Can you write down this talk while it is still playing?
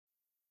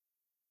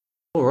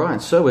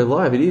Alright, so we're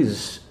live. It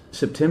is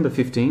September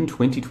 15,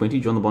 2020.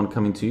 John the Bond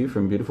coming to you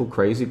from beautiful,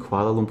 crazy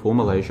Kuala Lumpur,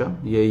 Malaysia.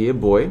 Yeah,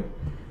 boy.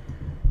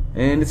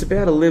 And it's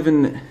about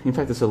 11, in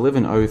fact it's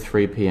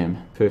 11:03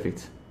 p.m.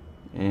 Perfect.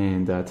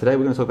 And today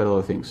we're going to talk about a lot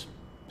of things.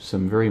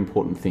 Some very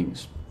important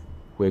things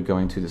we're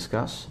going to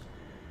discuss.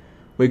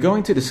 We're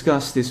going to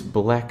discuss this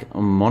black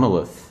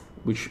monolith,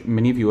 which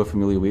many of you are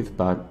familiar with,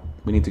 but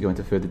we need to go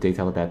into further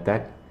detail about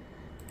that.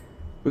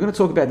 We're going to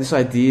talk about this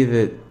idea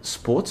that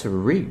sports are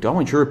rigged. I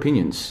want your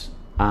opinions.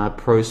 Are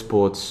pro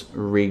sports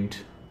rigged?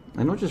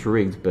 And not just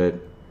rigged, but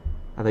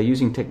are they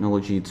using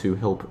technology to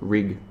help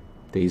rig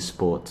these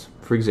sports?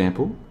 For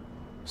example,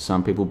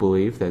 some people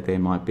believe that there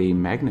might be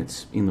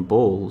magnets in the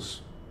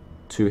balls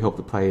to help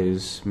the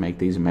players make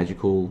these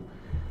magical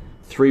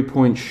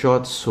three-point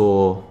shots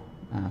or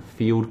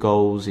field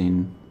goals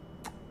in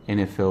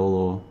NFL,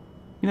 or,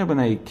 you know, when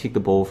they kick the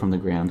ball from the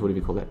ground, what do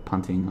you call that,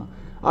 punting?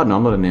 I don't know,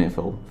 I'm not an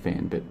NFL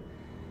fan, but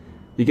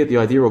you get the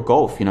idea. Or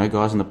golf, you know,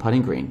 guys on the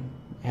putting green.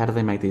 How do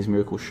they make these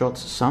miracle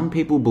shots? Some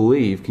people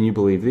believe, can you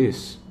believe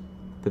this,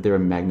 that there are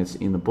magnets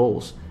in the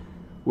balls?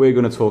 We're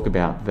going to talk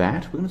about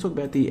that. We're going to talk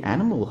about the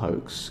animal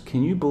hoax.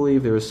 Can you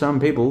believe there are some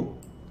people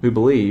who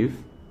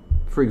believe,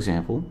 for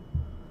example,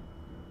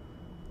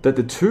 that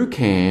the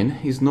toucan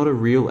is not a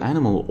real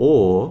animal,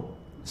 or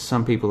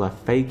some people are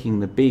faking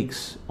the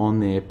beaks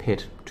on their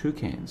pet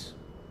toucans?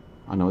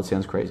 I know it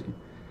sounds crazy.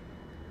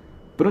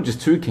 But not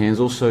just toucans,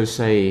 also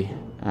say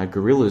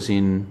gorillas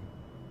in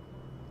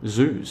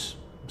zoos.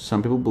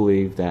 Some people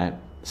believe that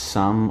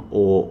some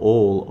or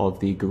all of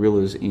the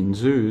gorillas in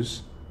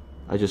zoos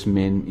are just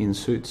men in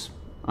suits.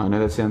 I know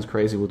that sounds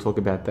crazy. We'll talk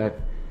about that.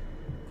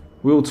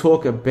 We'll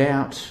talk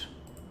about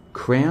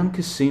Crown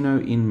Casino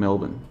in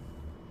Melbourne.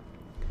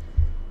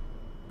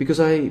 Because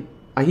I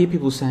hear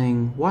people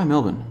saying, why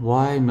Melbourne?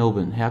 Why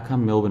Melbourne? How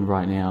come Melbourne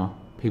right now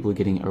people are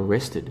getting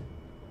arrested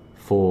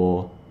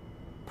for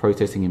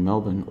protesting in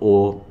Melbourne?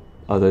 Or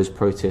are those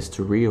protests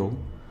real?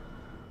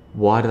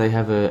 Why do they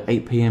have a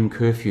 8 p.m.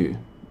 curfew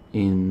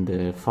in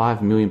the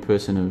 5 million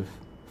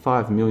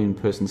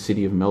person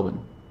city of Melbourne?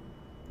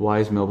 Why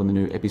is Melbourne the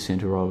new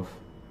epicenter of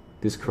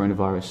this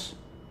coronavirus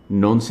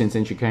nonsense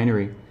and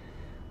chicanery?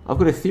 I've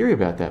got a theory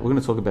about that. We're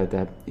going to talk about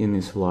that in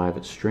this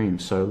live stream.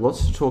 So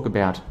lots to talk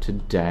about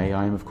today.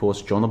 I am, of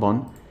course, John the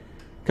Bond,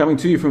 coming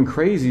to you from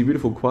crazy,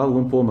 beautiful Kuala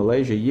Lumpur,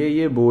 Malaysia.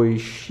 Yeah, boy,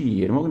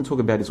 shit. And what we're going to talk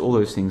about is all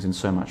those things and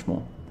so much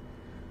more.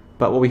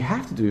 But what we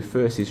have to do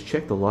first is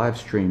check the live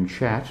stream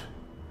chat.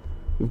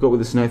 We've got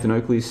with us Nathan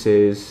Oakley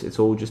says, it's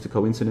all just a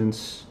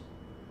coincidence.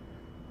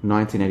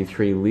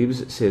 1983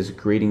 Lives says,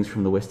 greetings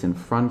from the Western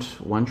Front.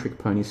 One Trick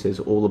Pony says,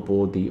 all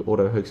aboard the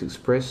Auto Hoax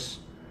Express.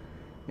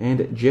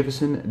 And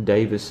Jefferson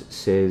Davis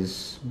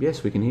says,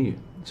 yes, we can hear you.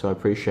 So I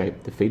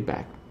appreciate the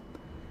feedback.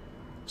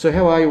 So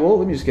how are you all?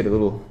 Let me just get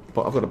I've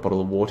got a bottle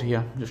of water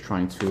here. I'm just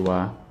trying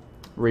to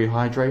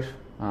rehydrate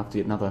after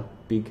yet another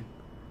big,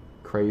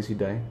 crazy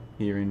day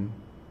here in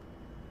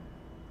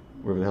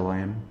wherever the hell I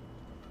am.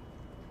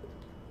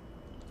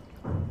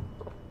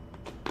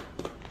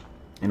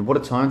 And what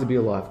a time to be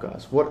alive,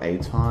 guys. What a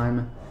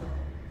time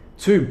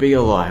to be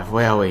alive.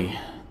 Wowee.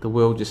 The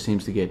world just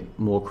seems to get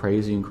more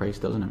crazy and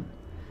crazy, doesn't it?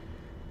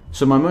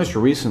 So my most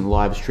recent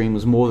live stream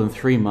was more than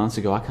 3 months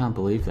ago. I can't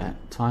believe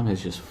that. Time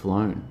has just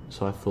flown.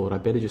 So I thought I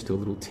better just do a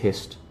little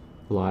test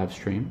live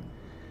stream.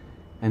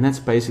 And that's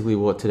basically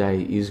what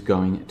today is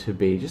going to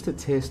be. Just a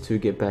test to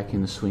get back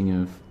in the swing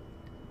of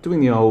doing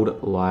the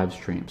old live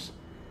streams.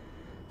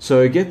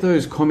 So get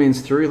those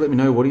comments through. Let me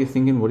know, what are you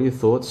thinking? What are your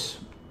thoughts?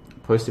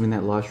 Post them in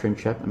that live stream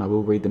chat and I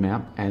will read them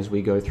out as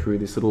we go through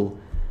this little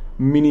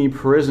mini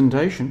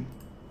presentation.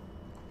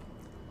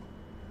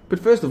 But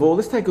first of all,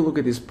 let's take a look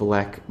at this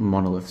black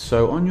monolith.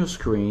 So on your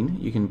screen,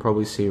 you can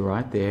probably see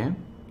right there,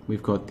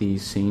 we've got the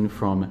scene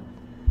from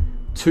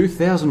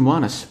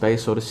 2001, A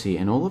Space Odyssey,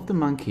 and all of the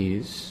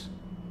monkeys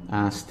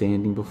are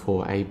standing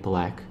before a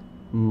black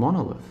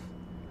monolith.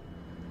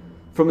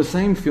 From the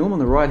same film, on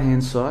the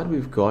right-hand side,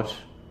 we've got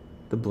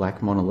the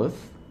black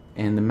monolith,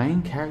 and the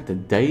main character,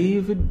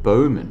 David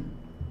Bowman,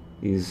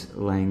 is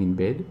laying in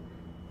bed,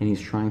 and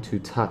he's trying to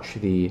touch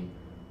the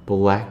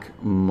black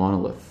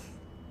monolith.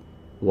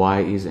 Why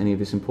is any of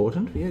this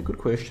important? Yeah, good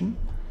question.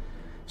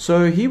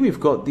 So here we've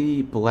got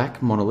the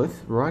black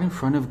monolith right in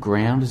front of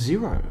Ground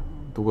Zero.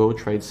 The World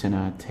Trade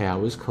Center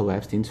towers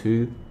collapsed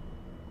into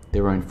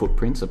their own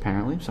footprints,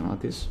 apparently, something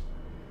like this.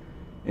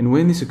 And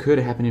when this occurred,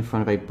 it happened in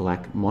front of a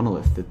black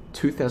monolith, the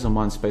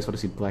 2001 Space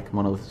Odyssey black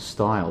monolith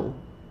style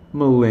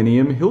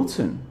Millennium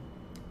Hilton,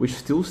 which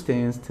still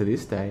stands to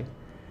this day.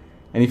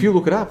 And if you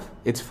look it up,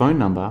 its phone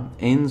number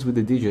ends with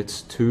the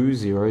digits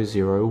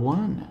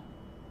 2001.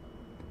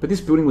 But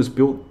this building was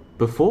built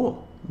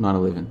before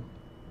 9/11.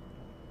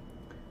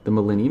 The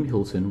Millennium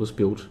Hilton was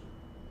built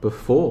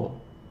before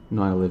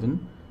 9/11.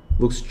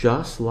 Looks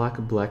just like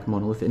a black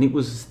monolith, and it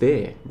was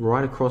there,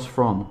 right across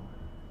from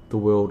the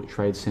World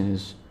Trade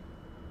Centers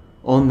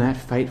on that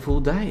fateful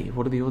day.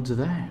 What are the odds of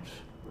that?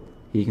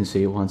 Here you can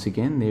see it once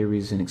again. There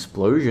is an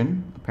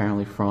explosion,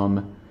 apparently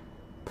from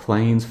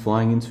planes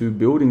flying into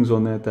buildings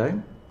on that day.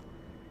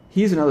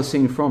 Here's another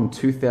scene from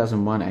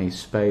 2001: A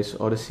Space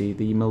Odyssey.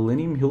 The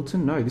Millennium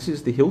Hilton? No, this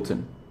is the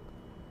Hilton.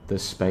 The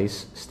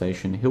Space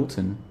Station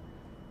Hilton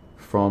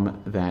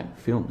from that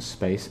film,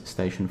 Space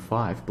Station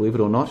 5. Believe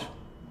it or not,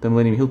 the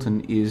Millennium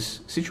Hilton is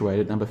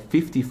situated at number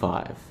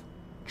 55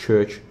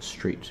 Church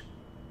Street.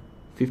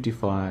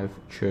 55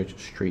 Church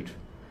Street.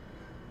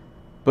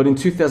 But in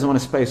 2001: A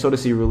Space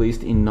Odyssey,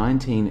 released in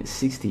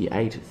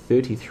 1968,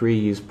 33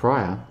 years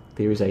prior,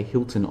 there is a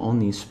Hilton on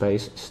the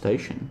space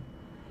station.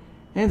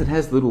 And it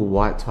has little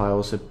white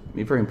tiles, a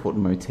very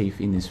important motif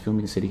in this film.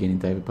 You can see it again in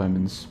David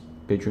Bowman's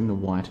bedroom, the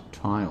white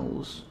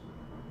tiles.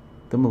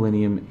 The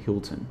Millennium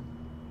Hilton.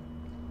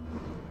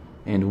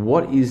 And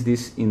what is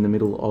this in the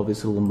middle of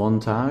this little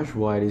montage?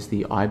 Why, it is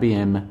the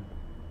IBM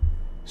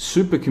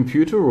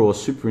supercomputer or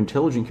super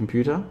intelligent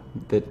computer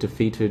that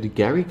defeated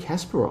Garry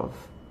Kasparov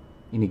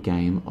in a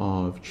game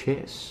of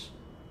chess.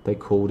 They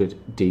called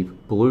it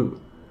Deep Blue.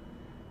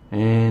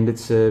 And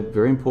it's a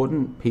very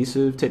important piece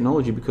of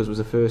technology because it was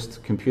the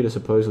first computer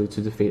supposedly to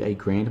defeat a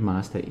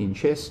grandmaster in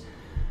chess.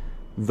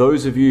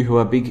 Those of you who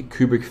are big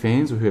Kubrick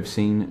fans or who have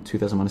seen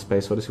 2001: A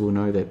Space Odyssey will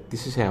know that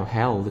this is how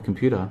HAL, the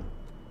computer,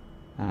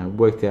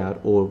 worked out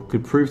or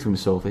could prove to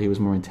himself that he was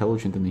more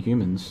intelligent than the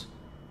humans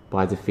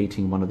by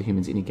defeating one of the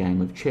humans in a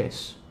game of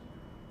chess.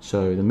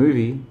 So the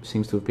movie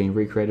seems to have been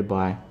recreated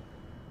by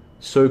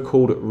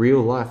so-called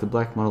real life. The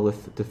black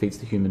monolith defeats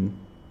the human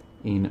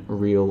in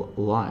real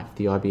life.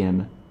 The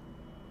IBM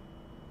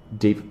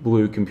Deep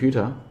Blue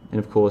computer, and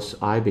of course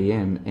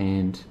IBM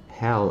and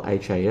HAL,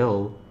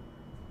 H-A-L,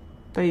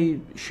 they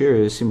share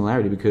a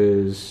similarity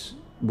because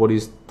what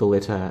is the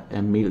letter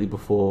immediately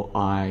before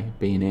I,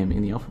 B and M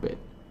in the alphabet?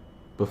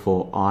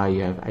 Before I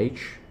you have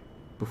H,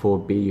 before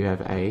B you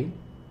have A,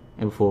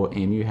 and before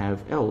M you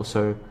have L.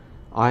 So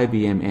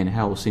IBM and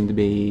HAL seem to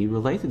be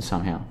related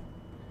somehow.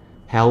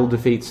 HAL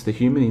defeats the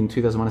human in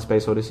 2001: A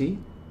Space Odyssey.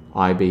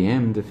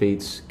 IBM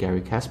defeats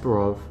Garry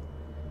Kasparov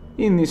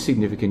in this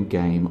significant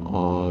game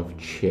of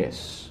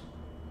chess.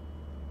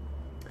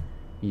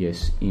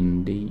 Yes,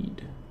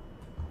 indeed.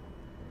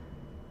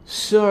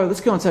 So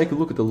let's go and take a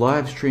look at the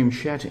live stream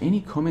chat. Any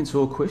comments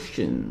or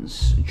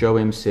questions? Joe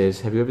M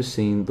says, have you ever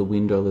seen the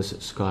windowless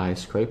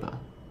skyscraper?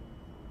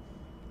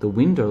 The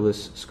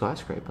windowless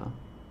skyscraper?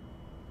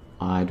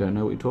 I don't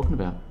know what you're talking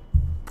about.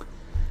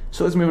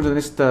 So let's move on to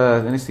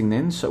the next thing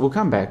then. So we'll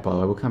come back, by the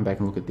way. We'll come back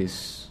and look at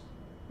this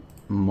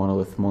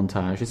monolith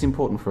montage. It's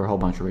important for a whole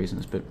bunch of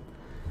reasons, but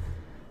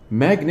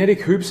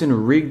magnetic hoops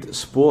and rigged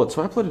sports.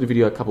 So I uploaded a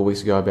video a couple of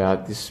weeks ago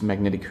about this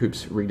magnetic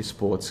hoops rigged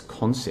sports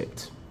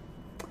concept.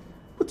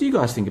 What do you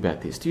guys think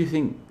about this? Do you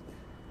think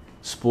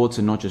sports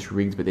are not just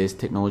rigged, but there's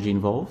technology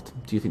involved?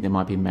 Do you think there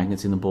might be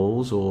magnets in the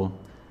balls or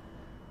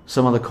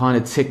some other kind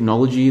of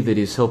technology that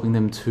is helping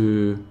them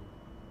to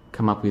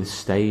come up with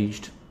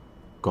staged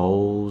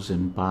goals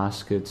and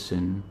baskets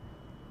and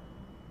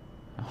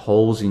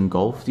holes in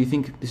golf? Do you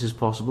think this is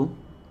possible?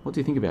 What do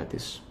you think about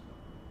this?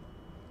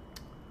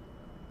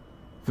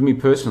 For me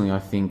personally, I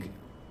think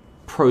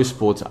pro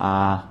sports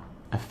are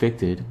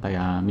affected, they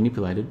are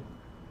manipulated.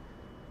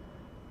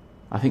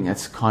 I think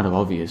that's kind of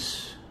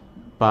obvious,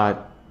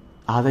 but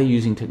are they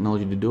using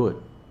technology to do it?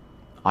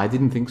 I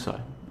didn't think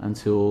so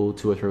until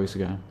 2 or 3 weeks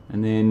ago.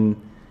 And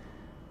then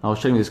I was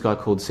chatting with this guy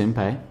called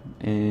Senpai,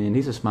 and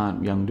he's a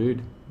smart young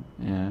dude.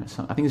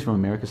 I think he's from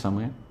America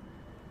somewhere.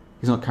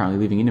 He's not currently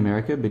living in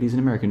America, but he's an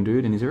American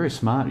dude, and he's a very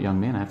smart young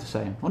man, I have to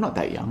say. Well, not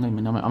that young. I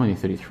mean, I'm only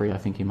 33. I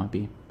think he might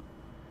be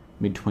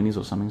mid-20s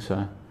or something,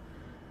 so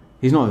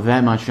he's not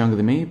that much younger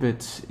than me,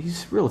 but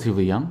he's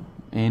relatively young,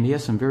 and he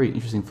has some very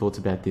interesting thoughts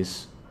about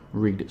this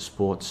rigged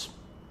sports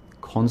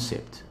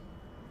concept.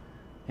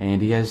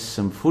 And he has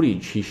some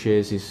footage. He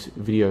shares this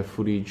video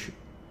footage,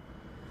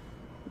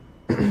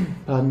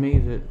 pardon me,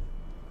 that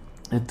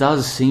it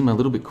does seem a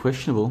little bit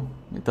questionable.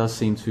 It does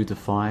seem to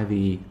defy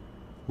the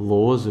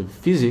laws of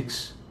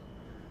physics.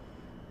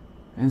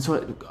 And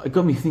so it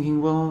got me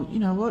thinking, well, you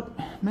know what?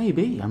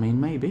 Maybe. I mean,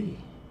 maybe.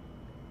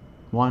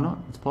 Why not?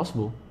 It's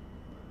possible.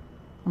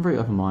 I'm very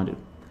open-minded.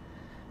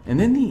 And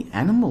then the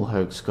animal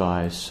hoax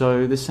guys.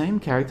 So the same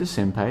character,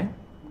 Senpai,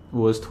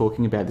 was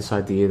talking about this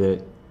idea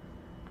that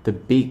the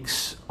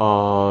beaks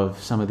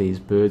of some of these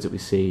birds that we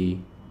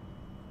see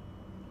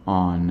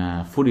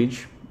on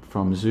footage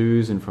from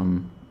zoos and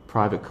from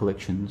private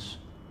collections,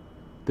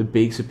 the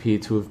beaks appear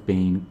to have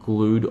been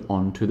glued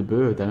onto the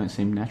bird. They don't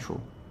seem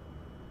natural.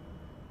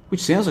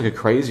 Which sounds like a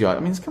crazy idea.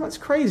 I mean, it's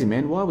crazy,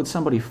 man. Why would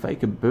somebody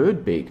fake a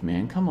bird beak,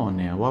 man? Come on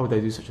now. Why would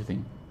they do such a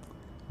thing?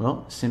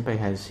 Well, Senpai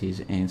has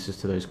his answers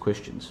to those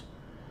questions.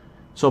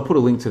 So I'll put a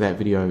link to that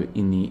video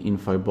in the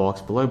info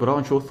box below. But I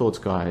want your thoughts,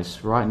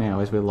 guys, right now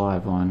as we're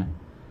live on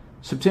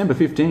September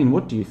 15.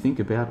 What do you think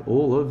about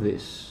all of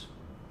this?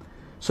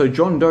 So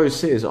John Doe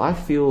says, I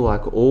feel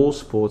like all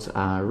sports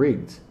are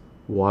rigged.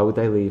 Why would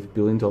they leave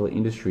billion-dollar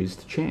industries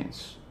to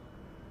chance?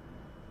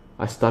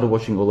 I started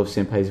watching all of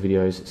Senpai's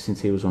videos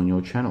since he was on your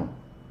channel.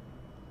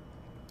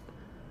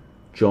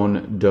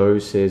 John Doe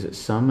says,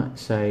 some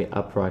say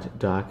upright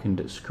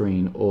darkened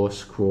screen or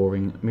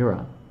scrawling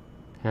mirror.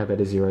 How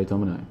about a zero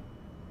domino?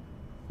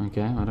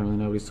 Okay, I don't really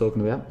know what he's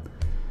talking about.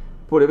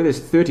 But whatever, there's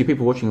 30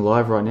 people watching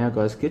live right now,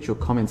 guys. Get your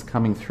comments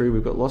coming through.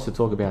 We've got lots to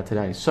talk about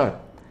today. So,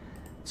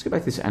 let's go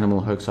back to this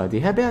animal hoax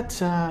idea. How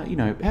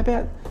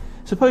about,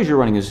 suppose you're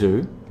running a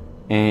zoo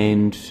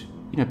and,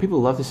 people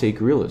love to see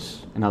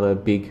gorillas and other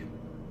big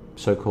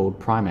so-called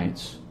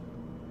primates.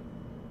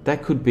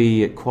 That could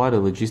be quite a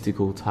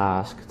logistical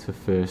task to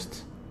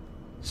first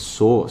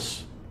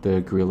source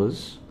the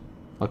gorillas.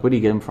 Like, where do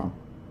you get them from?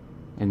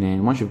 And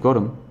then once you've got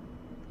them,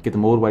 get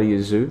them all the way to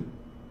your zoo,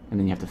 and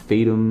then you have to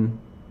feed them,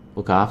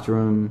 look after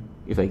them.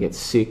 If they get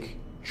sick,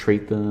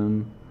 treat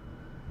them.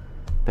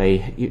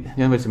 The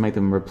only way to make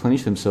them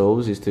replenish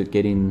themselves is to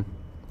get in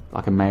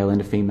like a male and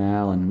a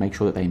female and make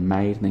sure that they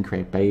mate and then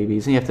create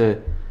babies. And you have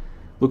to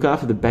look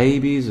after the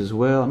babies as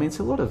well. I mean, it's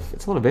a lot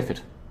of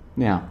effort.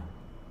 Now,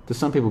 do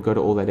some people go to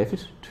all that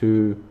effort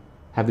to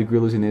have the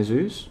gorillas in their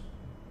zoos?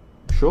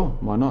 Sure,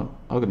 why not?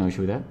 I've got no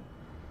issue with that.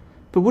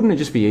 But wouldn't it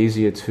just be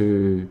easier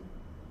to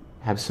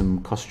have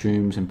some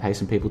costumes and pay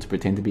some people to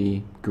pretend to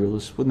be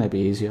gorillas? Wouldn't that be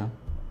easier?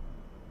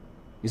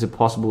 Is it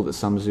possible that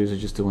some zoos are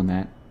just doing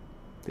that?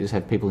 They just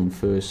have people in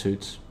fur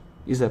suits.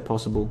 Is that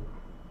possible?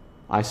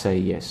 I say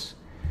yes.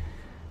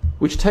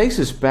 Which takes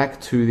us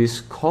back to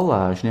this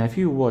collage. Now, if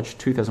you watch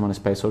 2001: A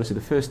Space Odyssey,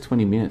 the first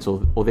 20 minutes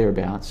or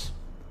thereabouts,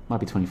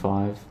 might be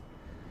 25,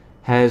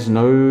 has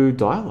no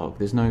dialogue.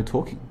 There's no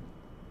talking.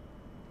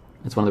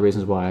 It's one of the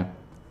reasons why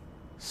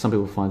some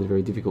people find it a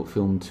very difficult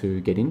film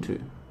to get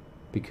into,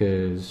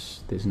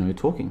 because there's no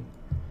talking.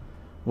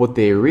 What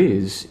there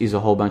is a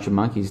whole bunch of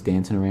monkeys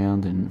dancing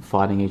around and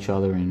fighting each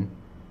other and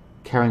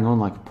carrying on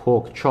like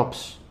pork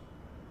chops.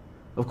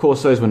 Of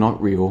course, those were not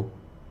real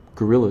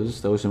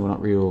gorillas. Those were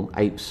not real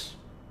apes.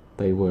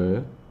 They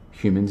were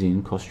humans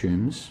in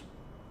costumes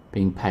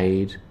being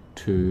paid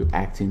to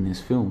act in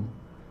this film.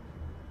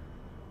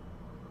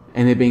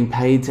 And they're being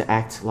paid to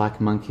act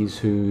like monkeys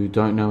who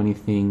don't know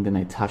anything. Then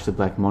they touch the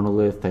black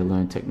monolith, they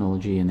learn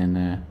technology, and then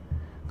the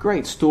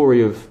great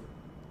story of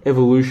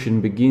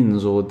evolution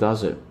begins, or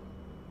does it?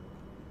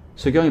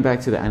 So going back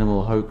to the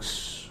animal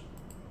hoax,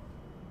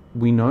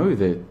 we know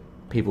that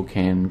people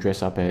can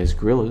dress up as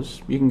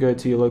gorillas. You can go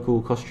to your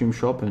local costume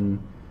shop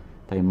and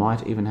they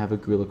might even have a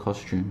gorilla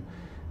costume.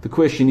 The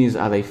question is,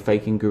 are they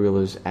faking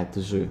gorillas at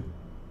the zoo?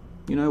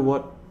 You know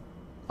what?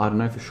 I don't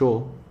know for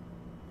sure,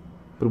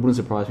 but it wouldn't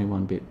surprise me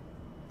one bit.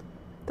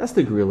 That's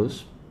the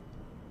gorillas.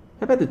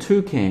 How about the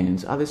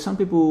toucans? Are there some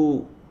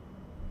people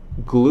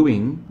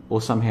gluing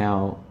or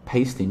somehow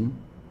pasting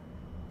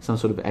some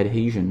sort of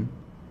adhesion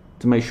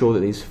to make sure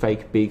that these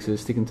fake beaks are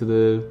sticking to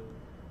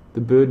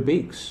the bird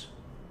beaks?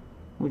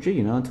 Well, gee,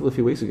 until a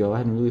few weeks ago I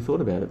hadn't really thought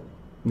about it.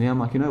 Now I'm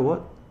like, you know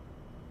what?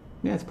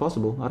 Yeah, it's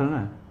possible. I don't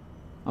know.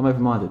 I'm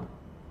open-minded.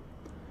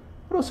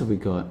 What else have we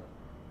got?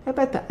 How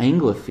about the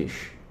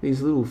anglerfish?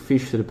 These little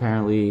fish that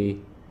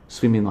apparently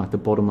swim in like the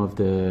bottom of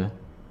the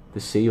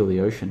sea or the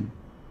ocean,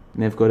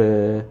 and they've got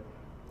a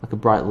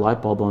bright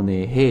light bulb on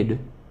their head,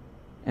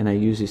 and they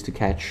use this to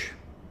catch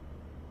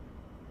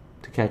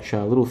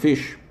little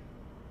fish.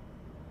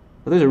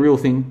 Are those a real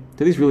thing?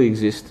 Do these really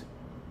exist?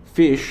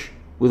 Fish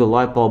with a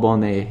light bulb on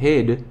their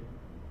head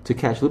to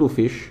catch little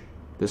fish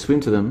that swim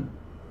to them,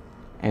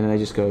 and then they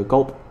just go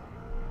gulp.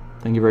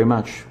 Thank you very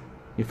much.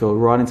 You fell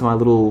right into my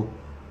little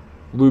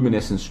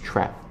luminescence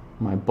trap,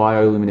 my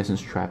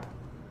bioluminescence trap.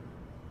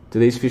 Do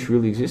these fish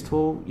really exist?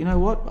 Well, you know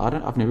what?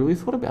 I've never really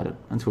thought about it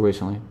until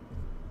recently.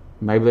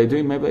 Maybe they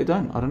do, maybe they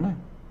don't. I don't know.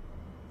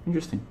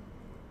 Interesting.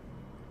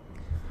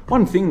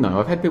 One thing though,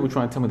 I've had people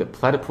try and tell me that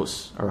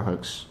platypus are a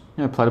hoax.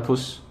 You know,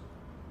 platypus,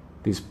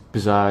 this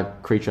bizarre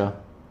creature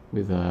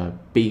with a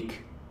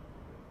beak,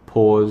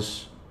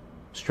 paws,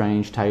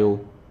 strange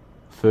tail,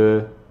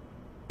 fur,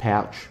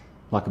 pouch,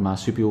 like a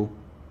marsupial.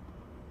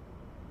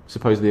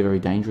 Supposedly they're very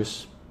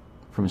dangerous,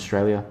 from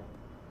Australia.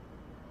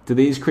 Do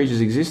these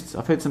creatures exist?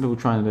 I've heard some people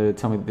trying to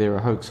tell me that they're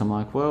a hoax. I'm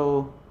like,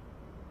 well,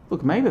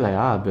 look, maybe they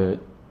are, but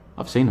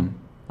I've seen them.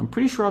 I'm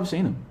pretty sure I've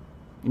seen them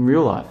in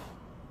real life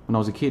when I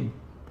was a kid.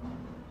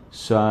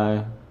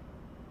 So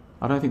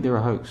I don't think they're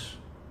a hoax.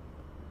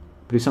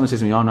 But if someone says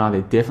to me, oh no,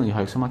 they're definitely a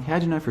hoax, I'm like, how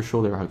do you know for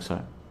sure they're a hoax? So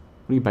what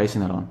are you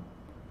basing that on?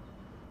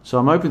 So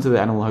I'm open to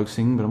the animal hoax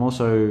thing, but I'm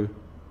also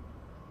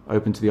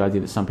open to the idea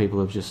that some people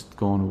have just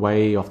gone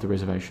way off the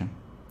reservation,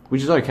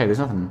 which is okay. There's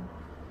nothing,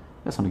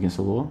 that's not against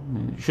the law. I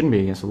mean, it shouldn't be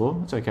against the law.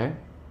 It's okay.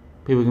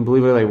 People can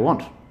believe whatever they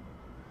want.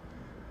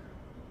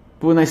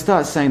 But when they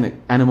start saying that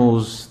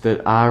animals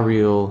that are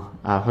real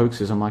are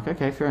hoaxes, I'm like,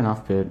 okay, fair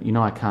enough, but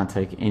I can't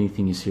take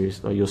anything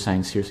you're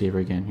saying seriously ever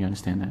again. You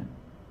understand that?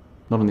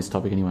 Not on this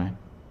topic anyway.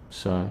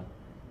 So,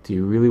 do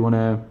you really want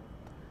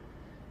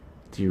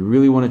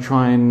to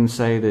try and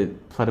say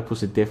that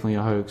platypus are definitely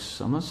a hoax?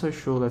 I'm not so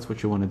sure that's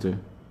what you want to do.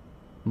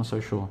 I'm not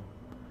so sure.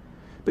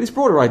 But this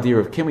broader idea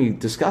of, can we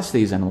discuss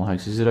these animal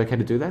hoaxes? Is it okay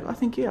to do that? I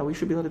think, yeah, we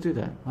should be able to do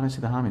that. I don't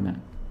see the harm in that.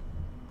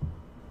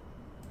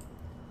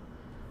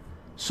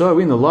 So,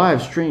 in the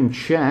live stream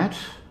chat,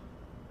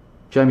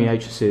 Jamie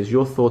H says,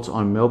 your thoughts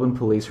on Melbourne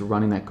police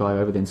running that guy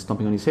over then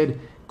stomping on his head?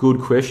 Good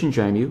question,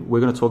 Jamie.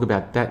 We're going to talk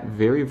about that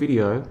very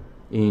video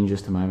in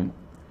just a moment.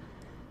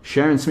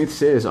 Sharon Smith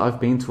says, I've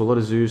been to a lot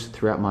of zoos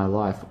throughout my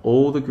life.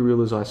 All the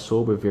gorillas I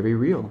saw were very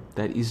real.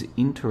 That is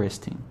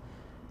interesting.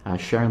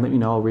 Sharon, let me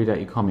know. I'll read out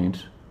your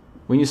comment.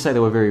 When you say they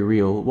were very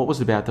real, what was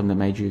it about them that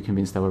made you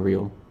convinced they were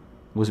real?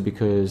 Was it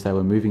because they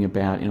were moving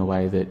about in a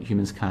way that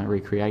humans can't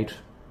recreate?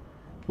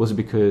 Was it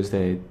because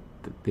their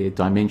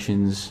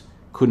dimensions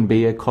couldn't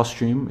be a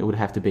costume? It would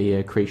have to be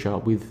a creature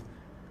with,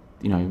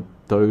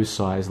 those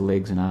size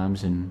legs and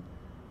arms and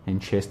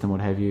chest and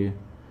what have you?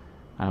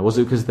 Was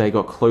it because they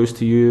got close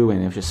to you and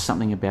there was just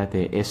something about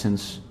their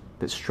essence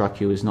that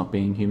struck you as not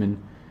being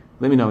human?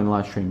 Let me know in the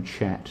live stream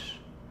chat.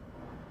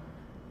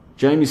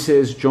 Jamie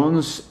says,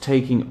 John's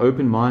taking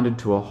open-minded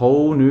to a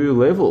whole new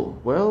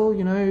level. Well,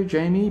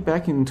 Jamie,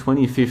 back in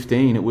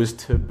 2015, it was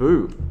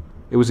taboo.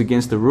 It was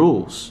against the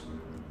rules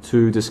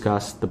to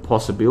discuss the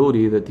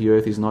possibility that the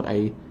Earth is not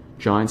a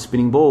giant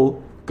spinning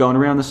ball going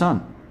around the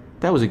sun.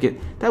 That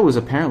was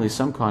apparently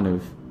some kind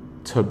of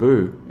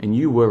taboo, and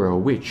you were a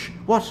witch.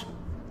 What?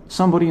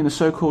 Somebody in the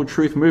so-called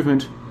truth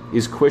movement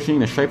is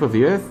questioning the shape of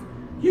the Earth?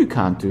 You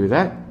can't do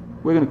that.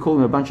 We're going to call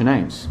them a bunch of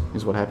names,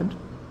 is what happened.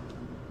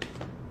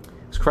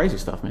 It's crazy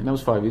stuff, man. That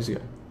was 5 years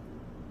ago.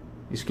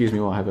 Excuse me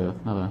while I have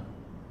another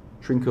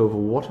drink of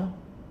water.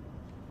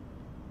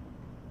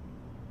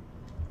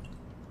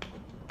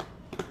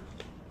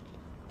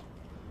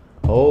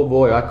 Oh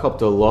boy, I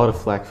copped a lot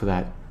of flack for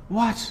that.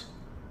 What?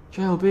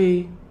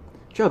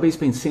 JLB's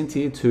been sent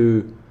here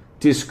to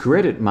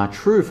discredit my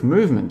truth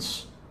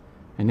movements.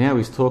 And now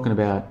he's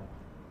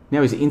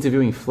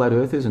interviewing flat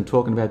earthers and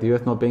talking about the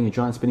Earth not being a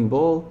giant spinning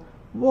ball.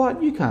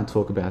 What? You can't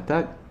talk about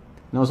that.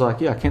 And I was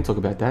like, yeah, I can talk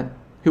about that.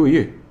 Who are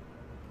you?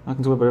 I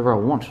can talk about whatever I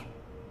want.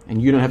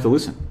 And you don't have to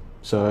listen.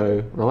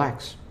 So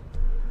relax.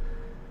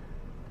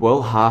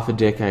 Well, half a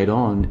decade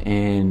on,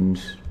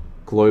 and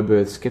globe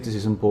Earth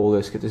skepticism, ball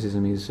Earth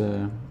skepticism is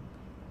a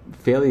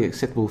fairly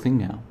acceptable thing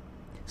now.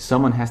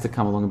 Someone has to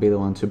come along and be the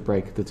one to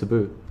break the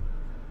taboo.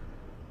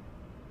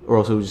 Or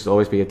else it'll just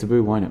always be a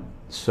taboo, won't it?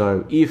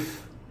 So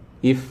if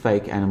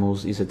fake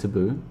animals is a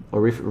taboo,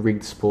 or if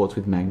rigged sports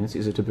with magnets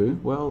is a taboo,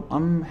 well,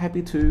 I'm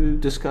happy to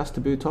discuss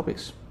taboo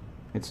topics.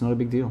 It's not a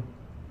big deal.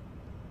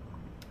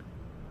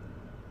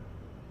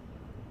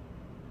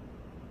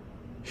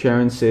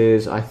 Sharon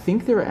says, I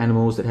think there are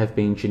animals that have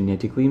been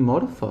genetically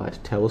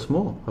modified. Tell us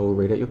more. I will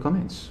read out your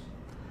comments.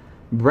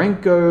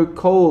 Branko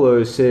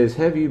Colo says,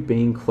 have you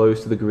been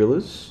close to the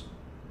gorillas?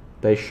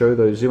 They show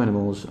those zoo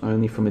animals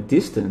only from a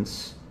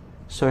distance.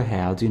 So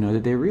how do you know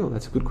that they're real?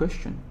 That's a good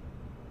question.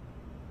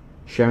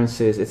 Sharon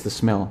says, it's the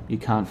smell. You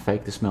can't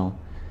fake the smell.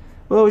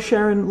 Well,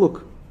 Sharon,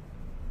 look,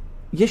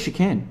 yes you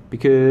can,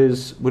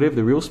 because whatever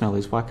the real smell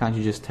is, why can't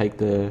you just take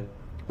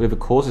whatever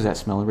causes that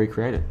smell and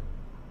recreate it?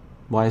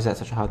 Why is that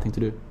such a hard thing to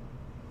do?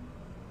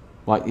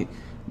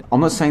 I'm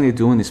not saying they're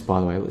doing this, by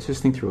the way. Let's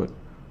just think through it.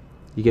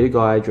 You get a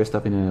guy dressed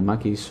up in a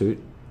monkey suit.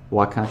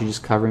 Why can't you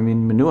just cover him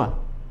in manure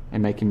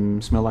and make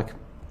him smell like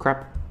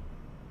crap?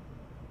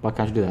 Why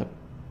can't you do that?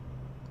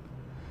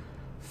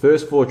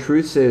 Thirst for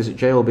Truth says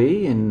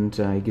JLB, and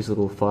he gives a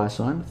little fire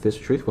sign. Thirst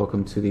for Truth,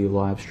 welcome to the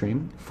live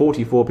stream.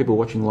 44 people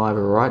watching live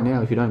right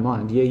now, if you don't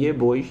mind. Yeah,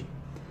 boys.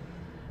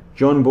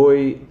 John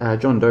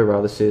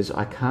Doe says,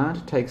 I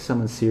can't take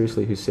someone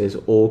seriously who says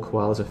all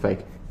koalas are fake.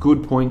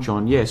 Good point,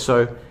 John. Yeah,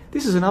 so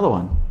this is another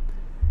one.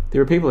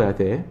 There are people out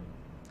there,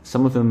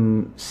 some of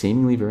them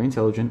seemingly very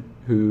intelligent,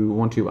 who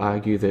want to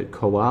argue that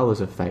koalas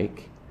are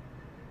fake.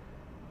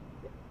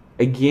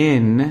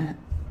 Again,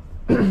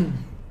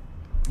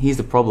 here's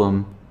the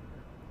problem.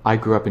 I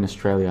grew up in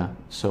Australia,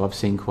 so I've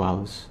seen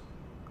koalas.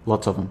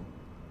 Lots of them.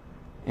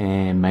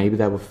 And maybe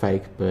they were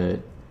fake,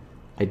 but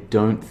I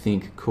don't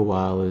think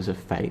koalas are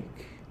fake.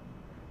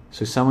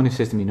 So someone who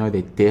says to me, no,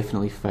 they're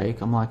definitely fake,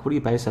 I'm like, what do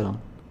you base that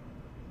on?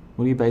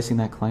 What are you basing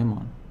that claim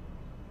on?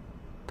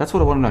 That's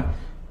what I want to know.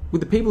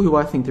 With the people who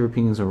I think their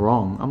opinions are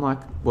wrong, I'm like,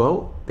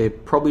 well, they're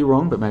probably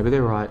wrong, but maybe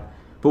they're right.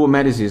 But what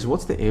matters is,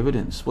 what's the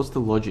evidence? What's the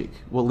logic?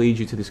 What leads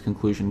you to this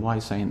conclusion? Why are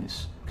you saying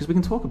this? Because we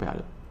can talk about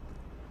it.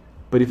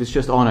 But if it's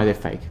just, oh no, they're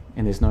fake,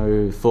 and there's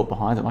no thought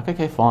behind it, I'm like,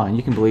 okay, fine,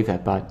 you can believe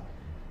that, but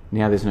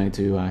now there's no need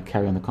to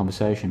carry on the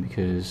conversation,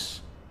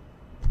 because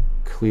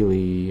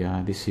clearly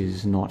this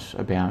is not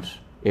about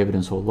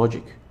evidence or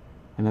logic.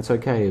 And that's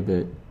okay,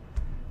 but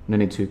no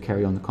need to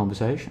carry on the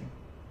conversation.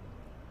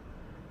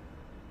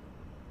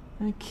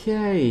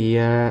 Okay,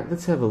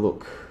 let's have a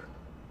look.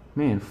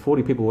 Man,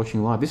 40 people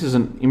watching live. This is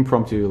an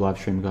impromptu live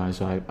stream,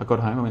 guys. I got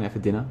home, I went out for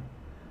dinner.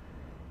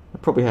 I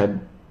probably had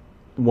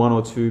 1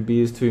 or 2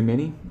 beers too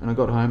many, and I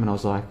got home and I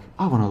was like,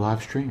 I want to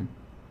live stream.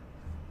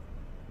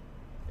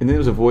 And then there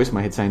was a voice in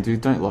my head saying,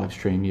 dude, don't live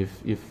stream.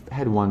 You've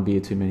had 1 beer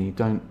too many.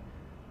 Don't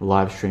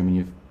live stream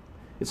when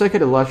it's okay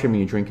to live stream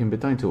when you're drinking, but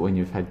don't do it when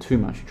you've had too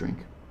much to drink.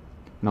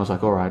 And I was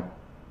like, all right,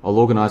 I'll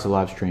organise a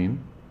live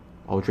stream.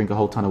 I'll drink a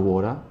whole ton of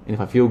water, and if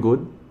I feel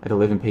good at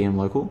 11 p.m.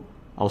 local,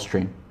 I'll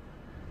stream.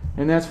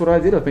 And that's what I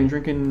did. I've been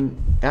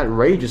drinking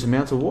outrageous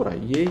amounts of water.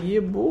 Yeah,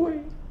 boy.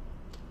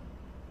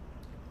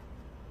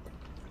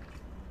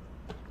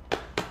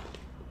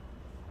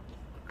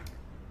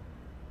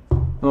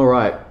 All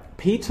right,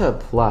 Peter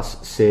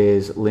Plus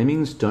says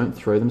lemmings don't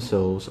throw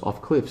themselves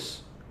off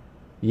cliffs.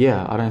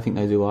 Yeah, I don't think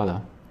they do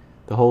either.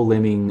 The whole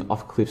lemming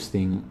off cliffs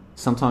thing,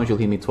 sometimes you'll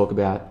hear me talk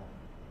about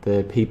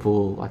the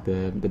people, like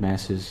the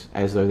masses,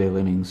 as though they're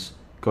lemmings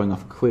going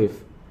off a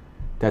cliff.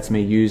 That's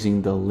me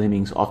using the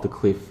lemmings off the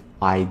cliff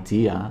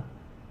idea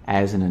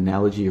as an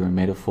analogy or a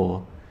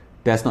metaphor.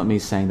 That's not me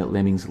saying that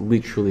lemmings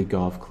literally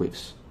go off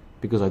cliffs,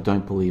 because I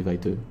don't believe they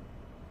do.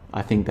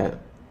 I think that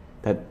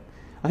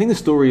I think the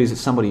story is that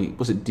somebody,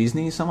 was it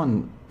Disney?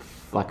 Someone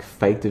like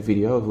faked a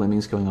video of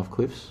lemmings going off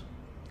cliffs.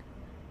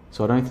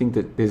 So I don't think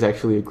that there's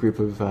actually a group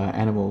of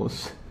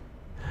animals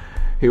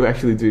who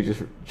actually do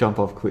just jump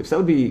off cliffs. That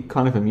would be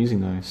kind of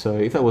amusing though. So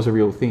if that was a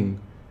real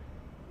thing,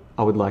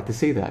 I would like to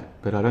see that,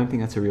 but I don't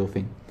think that's a real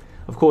thing.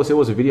 Of course, there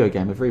was a video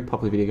game, a very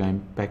popular video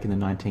game back in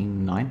the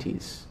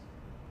 1990s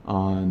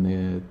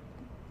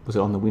was it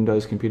on the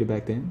Windows computer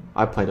back then?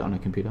 I played it on a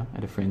computer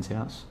at a friend's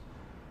house,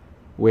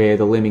 where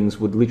the lemmings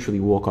would literally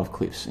walk off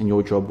cliffs and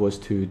your job was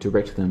to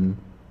direct them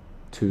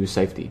to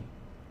safety.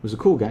 It was a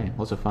cool game,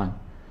 lots of fun.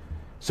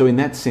 So in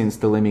that sense,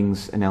 the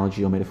lemmings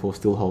analogy or metaphor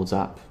still holds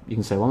up. You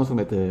can say, well, I'm not talking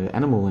about the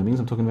animal lemmings,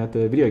 I'm talking about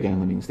the video game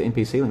lemmings, the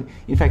NPC lemmings.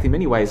 In fact, in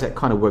many ways, that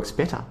kind of works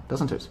better,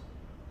 doesn't it?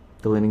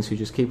 The lemmings who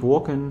just keep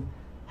walking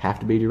have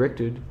to be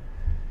directed.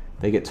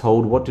 They get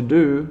told what to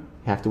do.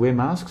 You have to wear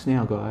masks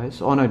now,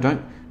 guys. Oh no,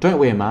 don't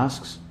wear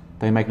masks.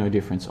 They make no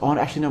difference. Oh,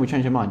 actually, no, we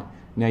changed our mind.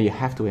 Now you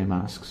have to wear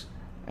masks,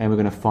 and we're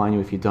going to fine you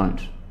if you don't.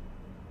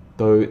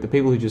 Though the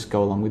people who just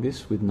go along with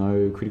this with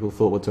no critical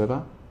thought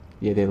whatsoever,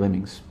 yeah, they're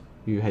lemmings.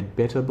 You had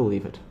better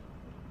believe it.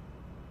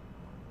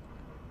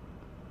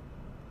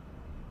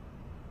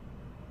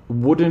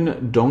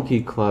 Wooden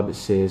Donkey Club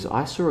says,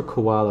 I saw a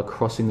koala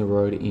crossing the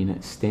road in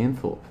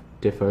Stanthorpe.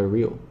 Defo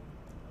real.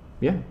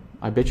 Yeah,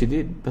 I bet you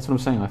did. That's what I'm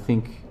saying. I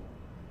think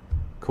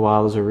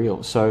koalas are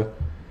real. So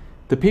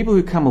the people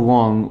who come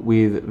along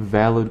with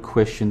valid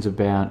questions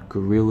about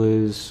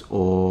gorillas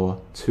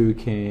or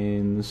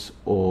toucans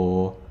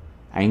or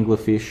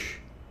anglerfish,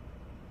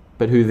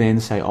 but who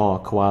then say, oh,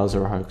 koalas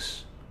are a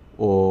hoax,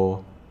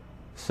 or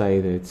say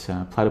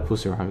that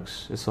platypus are a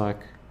hoax. It's like,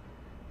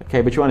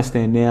 okay, but you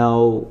understand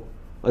now,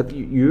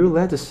 you're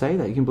allowed to say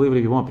that. You can believe it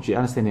if you want, but you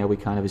understand now we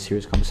can't have a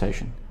serious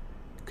conversation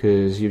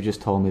because you've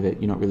just told me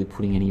that you're not really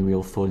putting any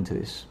real thought into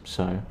this.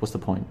 So what's the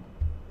point?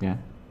 Yeah.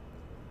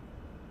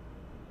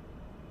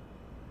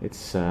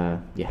 It's,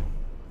 yeah.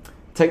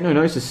 Take No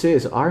Notice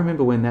says, I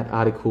remember when that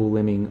article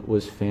lemming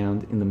was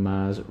found in the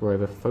Mars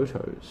rover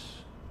photos.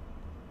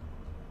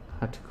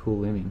 Article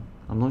lemming.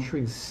 I'm not sure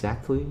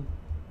exactly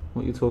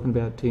what you're talking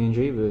about,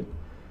 TNG, but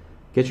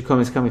get your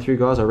comments coming through,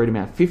 guys. I read them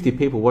out. 50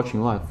 people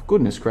watching live.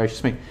 Goodness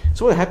gracious me.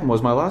 So what happened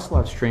was my last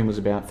live stream was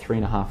about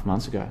 3.5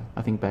 months ago.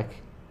 I think back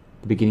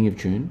the beginning of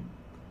June.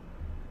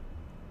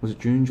 Was it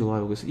June, July,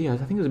 August? Yeah, I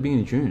think it was the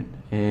beginning of June.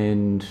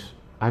 And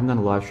I haven't done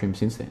a live stream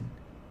since then.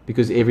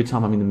 Because every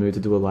time I'm in the mood to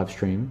do a live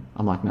stream,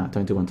 I'm like, nah,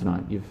 don't do one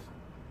tonight. You're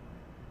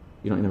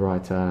not in the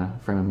right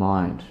frame of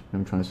mind. You know what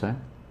I'm trying to say?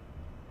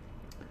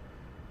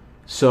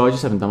 So I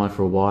just haven't done one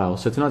for a while.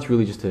 So tonight's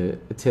really just a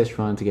test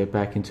run to get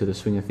back into the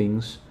swing of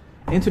things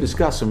and to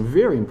discuss some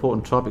very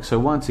important topics. So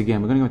once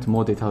again, we're going to go into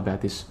more detail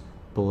about this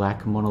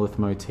black monolith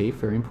motif,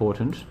 very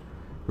important.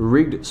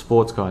 Rigged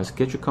sports, guys.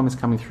 Get your comments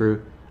coming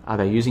through. Are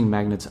they using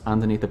magnets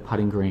underneath the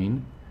putting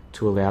green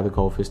to allow the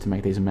golfers to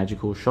make these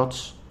magical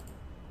shots?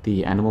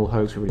 The animal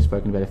hoax, we've already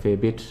spoken about a fair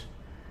bit.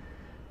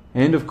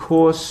 And of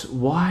course,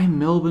 why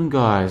Melbourne,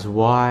 guys?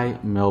 Why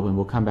Melbourne?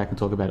 We'll come back and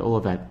talk about all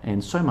of that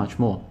and so much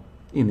more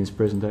in this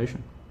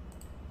presentation.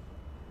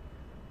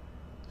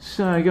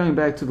 So going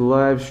back to the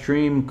live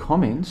stream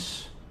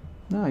comments.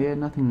 No, yeah,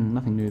 nothing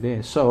new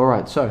there. So,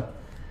 alright, so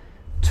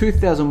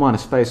 2001, A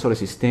Space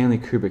Odyssey, Stanley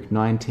Kubrick,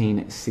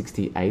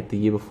 1968, the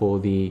year before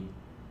the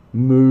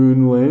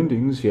moon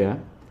landings, yeah.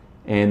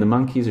 And the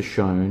monkeys are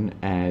shown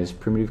as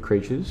primitive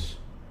creatures.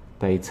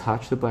 They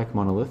touch the black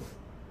monolith.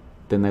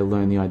 Then they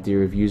learn the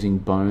idea of using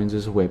bones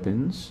as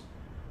weapons.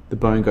 The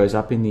bone goes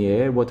up in the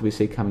air. What do we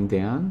see coming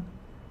down?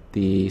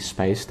 The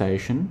space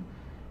station.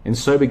 And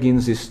so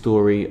begins this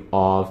story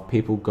of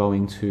people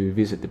going to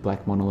visit the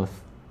black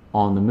monolith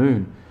on the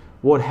moon.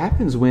 What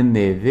happens when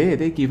they're there?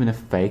 They're given a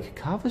fake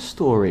cover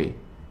story.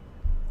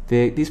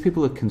 These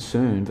people are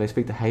concerned. They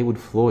speak to Haywood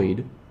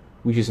Floyd,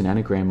 which is an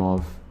anagram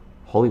of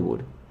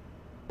Hollywood.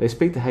 They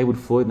speak to Haywood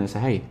Floyd and they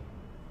say, hey,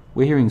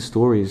 we're hearing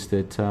stories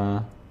that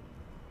that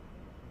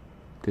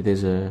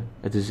there's a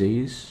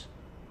disease.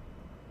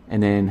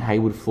 And then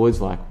Haywood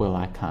Floyd's like, well,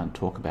 I can't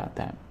talk about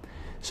that.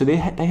 So they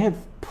have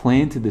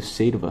planted the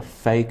seed of a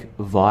fake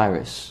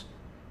virus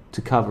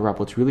to cover up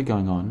what's really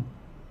going on,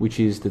 which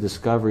is the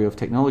discovery of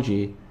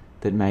technology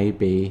that may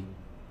be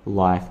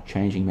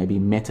life-changing, may be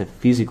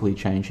metaphysically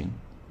changing.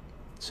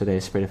 So they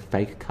spread a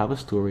fake cover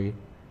story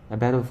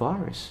about a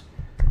virus.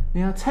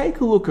 Now, take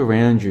a look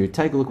around you.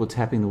 Take a look what's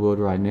happening in the world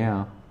right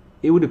now.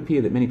 It would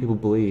appear that many people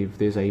believe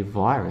there's a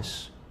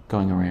virus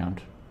going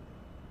around.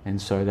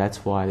 And so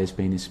that's why there's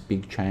been this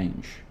big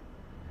change.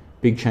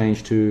 Big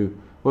change to,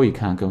 well, you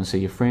can't go and see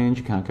your friends,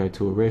 you can't go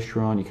to a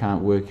restaurant, you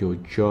can't work your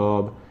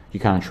job, you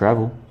can't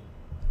travel.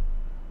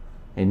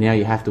 and now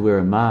you have to wear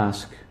a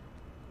mask.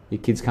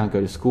 Your kids can't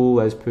go to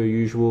school as per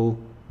usual.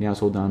 Now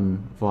it's all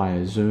done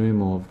via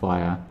Zoom or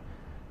via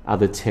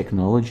other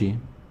technology.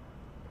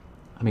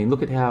 I mean,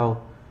 look at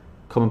how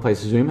commonplace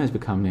Zoom has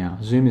become now.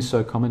 Zoom is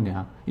so common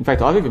now. In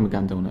fact, I've even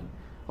begun doing it.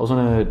 I was on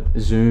a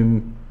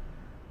Zoom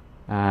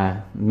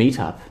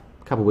meetup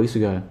a couple of weeks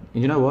ago,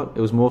 and you know what?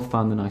 It was more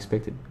fun than I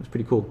expected. It was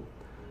pretty cool.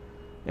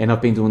 And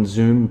I've been doing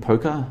Zoom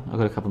poker. I've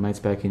got a couple of mates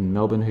back in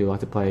Melbourne who like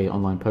to play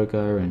online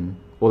poker, and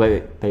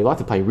they like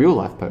to play real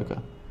life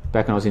poker.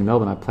 Back when I was in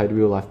Melbourne, I played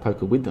real life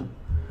poker with them.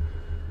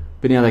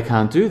 But now they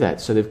can't do that,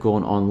 so they've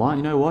gone online.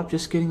 You know what?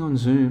 Just getting on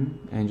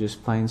Zoom and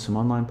just playing some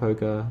online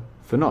poker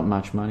for not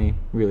much money,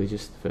 really,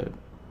 just for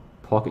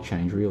pocket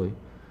change, really.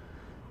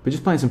 But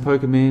just playing some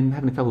poker, man,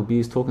 having a couple of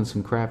beers, talking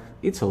some crap,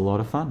 it's a lot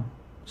of fun.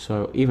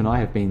 So even I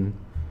have been,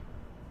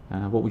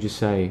 what would you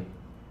say?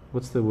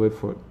 What's the word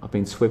for it? I've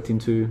been swept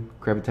into,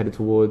 gravitated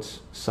towards,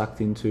 sucked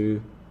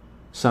into,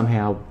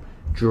 somehow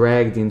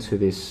dragged into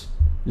this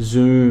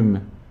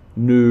Zoom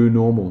new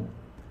normal.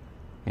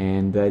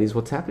 And that is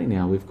what's happening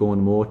now. We've gone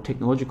more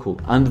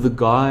technological under the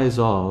guise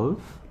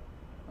of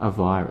a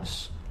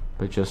virus.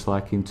 But just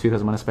like in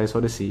 2001: A Space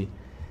Odyssey,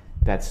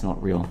 that's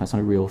not real. That's not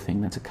a real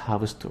thing. That's a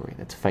cover story.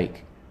 That's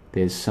fake.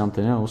 There's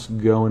something else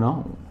going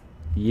on.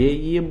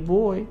 Yeah,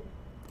 boy.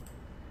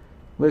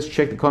 Let's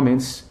check the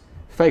comments.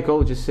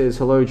 Fakeologist says,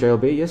 hello,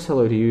 JLB. Yes,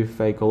 hello to you,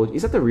 Fakeologist.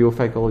 Is that the real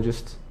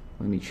Fakeologist?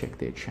 Let me check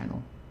their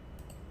channel.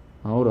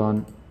 Hold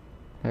on.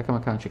 How come I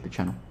can't check the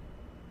channel?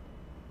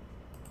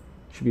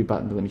 Should be a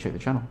button to let me check the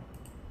channel.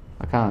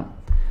 I can't.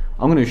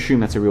 I'm going to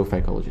assume that's a real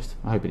Fakeologist.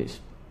 I hope it is.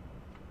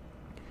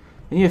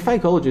 And yeah,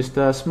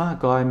 Fakeologist, smart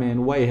guy,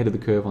 man, way ahead of the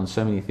curve on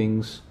so many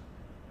things.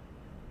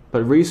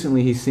 But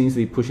recently he seems to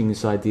be pushing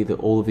this idea that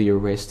all of the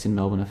arrests in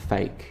Melbourne are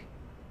fake.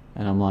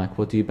 And I'm like,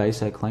 what do you base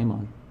that claim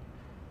on?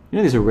 You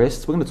know, there's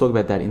arrests. We're going to talk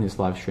about that in this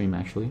live stream,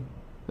 actually.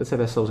 Let's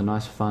have ourselves a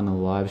nice, fun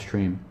live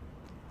stream.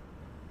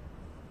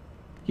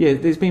 Yeah,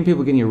 there's been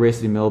people getting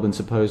arrested in Melbourne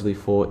supposedly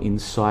for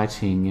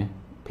inciting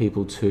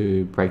people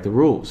to break the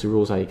rules. The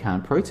rules are you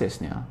can't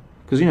protest now.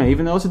 Because, you know,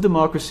 even though it's a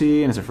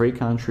democracy and it's a free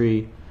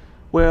country,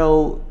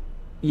 well,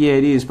 yeah,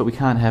 it is, but we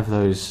can't have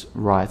those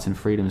rights and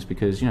freedoms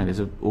because, you know, there's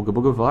a ooga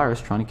booga virus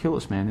trying to kill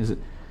us, man.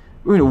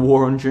 We're in a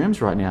war on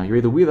germs right now. You're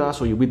either with us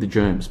or you're with the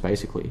germs,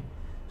 basically.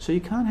 So you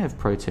can't have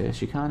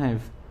protests. You can't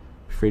have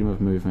freedom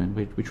of movement.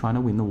 We're trying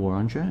to win the war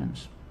on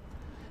germs.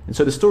 And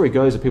so the story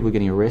goes that people are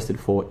getting arrested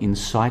for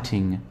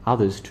inciting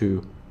others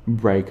to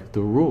break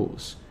the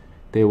rules.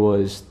 There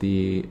was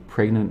the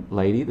pregnant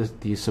lady,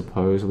 the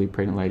supposedly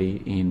pregnant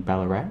lady in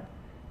Ballarat,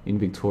 in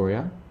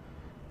Victoria.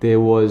 There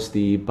was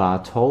the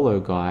Bartolo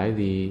guy,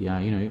 the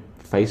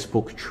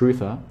Facebook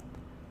truther,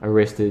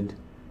 arrested,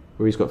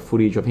 where he's got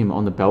footage of him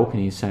on the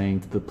balcony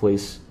saying to the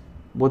police,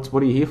 "What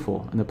are you here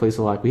for?" And the police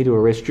are like, "We're here to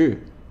arrest you."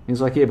 And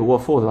he's like, "Yeah, but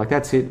what for?" They're like,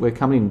 "That's it, we're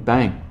coming in."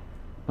 Bang,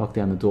 knock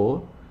down the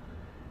door.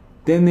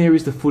 Then there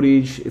is the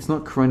footage. It's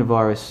not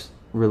coronavirus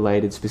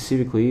related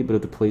specifically, but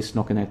of the police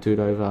knocking that dude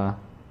over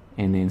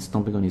and then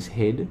stomping on his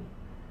head.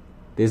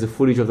 There's the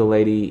footage of the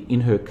lady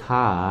in her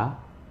car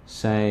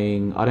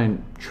saying, "I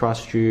don't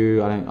trust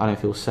you, I don't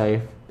feel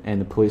safe," and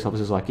the police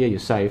officer's like, "Yeah, you're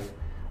safe,"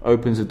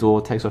 opens the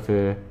door, takes off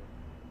her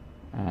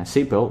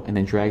seatbelt, and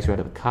then drags her out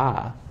of the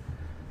car.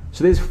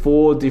 So there's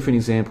 4 different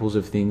examples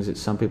of things that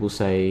some people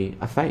say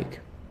are fake.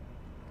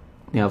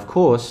 Now, of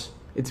course,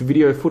 it's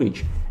video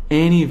footage.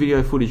 Any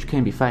video footage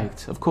can be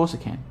faked. Of course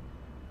it can.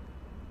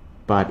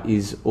 But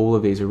is all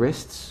of these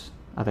arrests,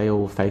 are they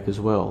all fake as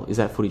well? Is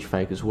that footage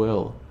fake as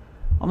well?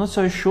 I'm not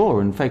so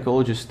sure. And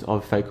Fakeologist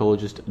of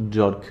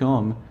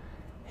fakeologist.com,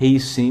 he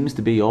seems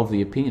to be of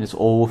the opinion it's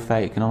all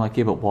fake. And I'm like,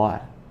 yeah, but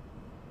why?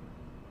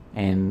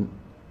 And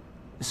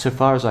so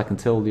far as I can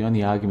tell, the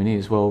only argument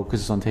is, well,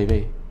 because it's on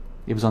TV.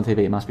 If it's on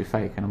TV, it must be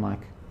fake. And I'm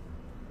like,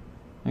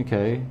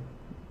 okay,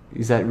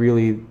 is that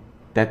really,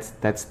 that's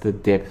the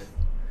depth.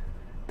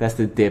 That's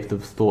the depth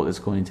of thought that's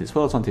going into this.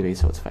 Well, it's on TV,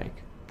 so it's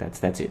fake.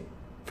 That's it.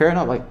 Fair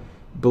enough. Like,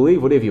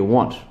 believe whatever you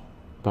want,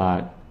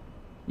 but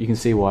you can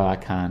see why I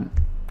can't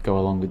go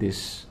along with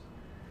this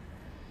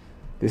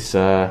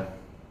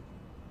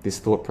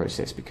thought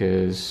process,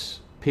 because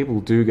people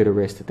do get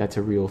arrested. That's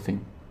a real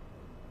thing.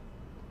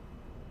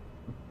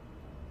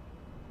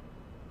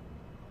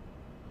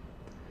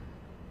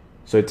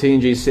 So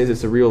TNG says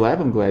it's a real lab.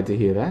 I'm glad to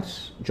hear that.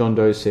 John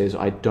Doe says,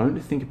 I don't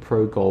think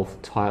Pro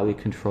Golf tightly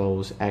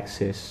controls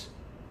access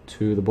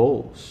to the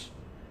balls.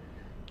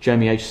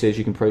 Jamie H says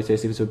you can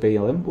protest if it's a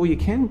BLM. Well, you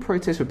can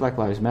protest with Black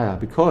Lives Matter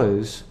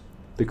because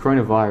the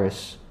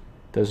coronavirus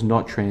does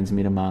not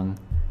transmit among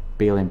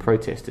BLM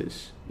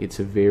protesters. It's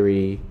a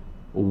very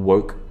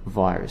woke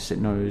virus. It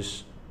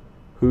knows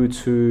who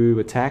to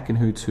attack and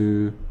who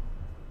to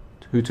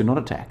not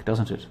attack,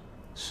 doesn't it?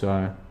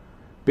 So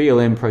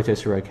BLM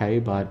protests are okay,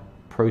 but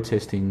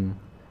protesting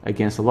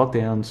against the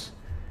lockdowns,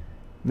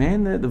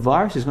 man, the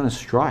virus is going to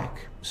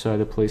strike. So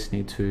the police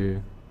need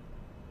to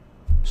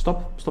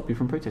stop you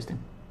from protesting.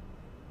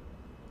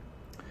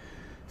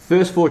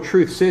 Thirst for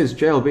Truth says,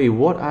 JLB,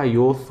 what are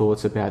your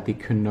thoughts about the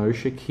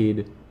Kenosha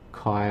kid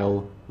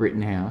Kyle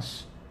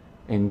Rittenhouse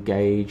and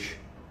gauge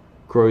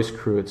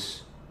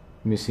Grosskreutz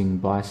missing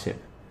bicep.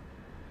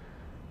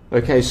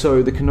 Okay,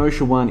 so the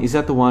Kenosha one, is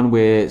that the one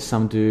where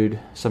some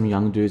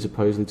young dude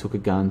supposedly took a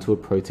gun to a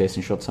protest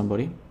and shot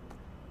somebody?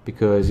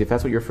 Because if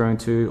that's what you're referring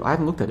to, I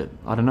haven't looked at it.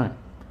 I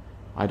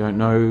don't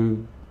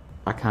know.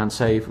 I can't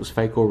say if it was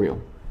fake or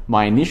real.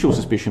 My initial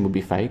suspicion would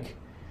be fake,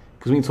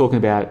 because when you're talking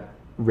about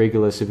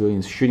regular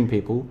civilians shooting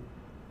people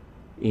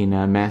in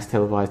mass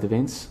televised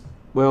events,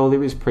 well,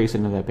 there is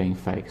precedent of that being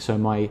fake. So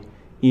my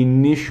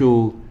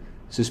initial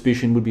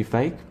suspicion would be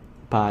fake,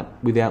 but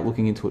without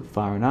looking into it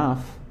far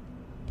enough,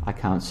 I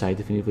can't say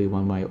definitively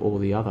one way or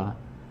the other.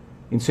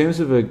 In terms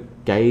of a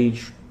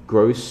gauge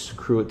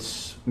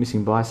Grosskreutz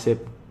missing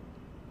bicep,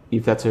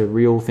 if that's a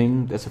real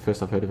thing, that's the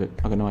first I've heard of it.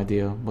 I've got no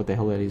idea what the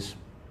hell that is,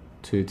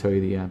 to tell you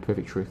the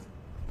perfect truth.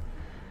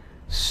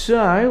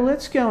 So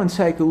let's go and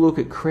take a look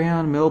at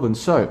Crown Melbourne.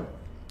 So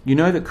you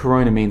know that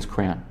Corona means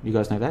crown. You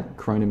guys know that?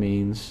 Corona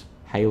means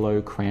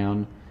halo,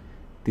 crown.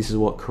 This is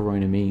what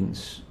Corona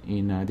means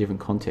in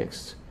different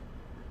contexts.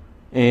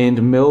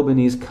 And Melbourne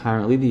is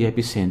currently the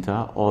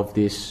epicenter of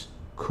this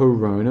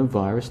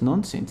coronavirus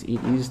nonsense.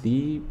 It is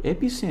the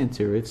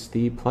epicenter. It's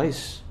the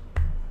place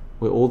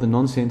where all the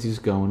nonsense is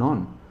going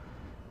on.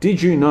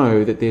 Did you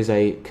know that there's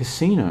a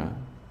casino,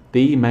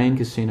 the main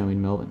casino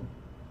in Melbourne?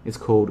 It's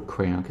called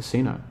Crown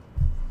Casino.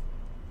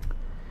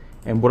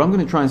 And what I'm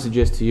going to try and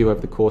suggest to you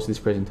over the course of this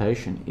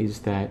presentation is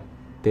that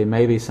there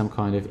may be some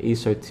kind of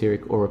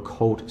esoteric or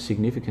occult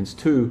significance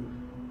to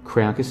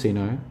Crown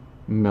Casino,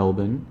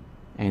 Melbourne,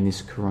 and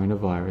this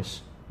coronavirus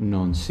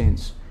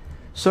nonsense.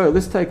 So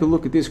let's take a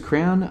look at this.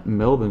 Crown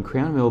Melbourne.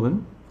 Crown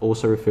Melbourne,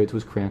 also referred to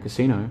as Crown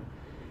Casino,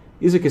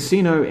 is a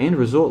casino and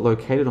resort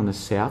located on the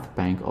south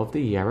bank of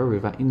the Yarra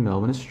River in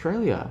Melbourne,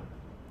 Australia.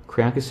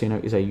 Crown Casino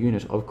is a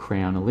unit of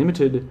Crown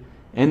Limited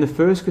and the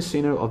first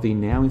casino of the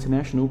now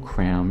international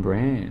Crown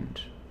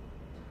brand.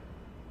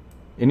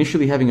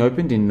 Initially having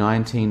opened in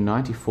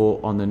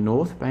 1994 on the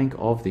north bank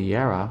of the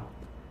Yarra,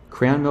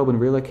 Crown Melbourne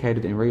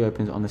relocated and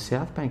reopened on the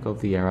south bank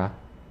of the Yarra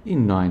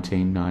in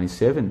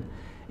 1997.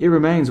 It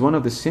remains one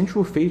of the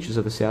central features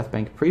of the South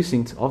Bank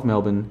precinct of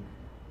Melbourne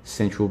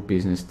Central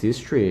Business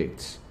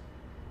District.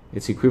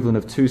 It's the equivalent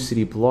of 2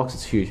 city blocks.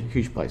 It's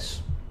huge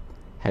place.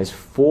 Has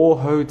 4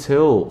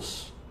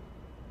 hotels: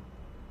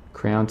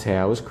 Crown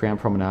Towers, Crown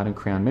Promenade and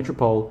Crown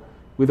Metropole,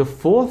 with a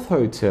 4th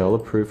hotel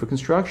approved for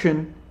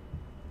construction,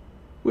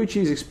 which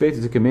is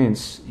expected to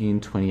commence in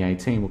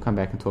 2018. We'll come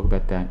back and talk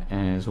about that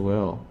as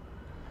well.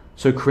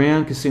 So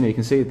Crown Casino, you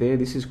can see it there.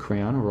 This is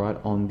Crown, right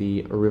on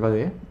the river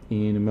there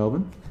in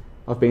Melbourne.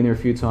 I've been there a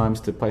few times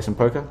to play some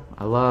poker.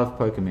 I love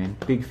poker, man.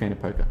 Big fan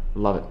of poker.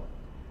 Love it.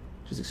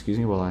 Just excuse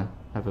me while I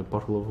have a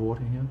bottle of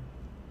water here.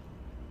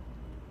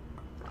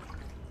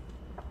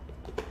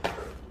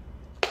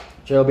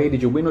 JLB,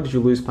 did you win or did you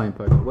lose playing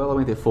poker? Well, I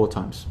went there 4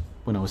 times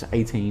when I was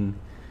 18,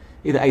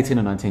 either 18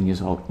 or 19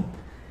 years old.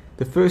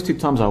 The first 2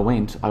 times I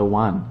went, I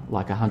won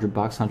like $100,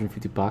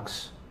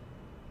 $150,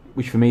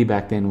 which for me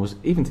back then was,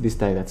 even to this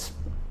day, that's,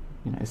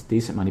 it's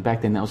decent money.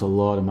 Back then, that was a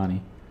lot of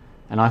money.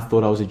 And I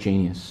thought I was a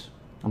genius.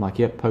 I'm like,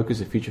 yep, poker's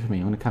the future for me.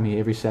 I'm going to come here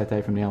every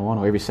Saturday from now on,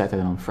 or every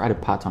Saturday. I had a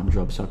part-time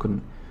job, so I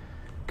couldn't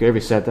go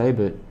every Saturday,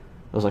 but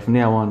I was like, from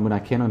now on, when I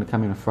can, I'm going to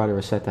come in on a Friday or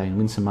a Saturday and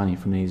win some money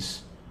from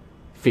these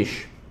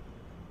fish.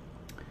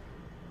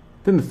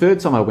 Then the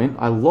 3rd time I went,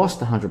 I lost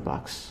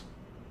 $100.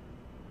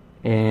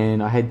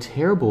 And I had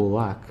terrible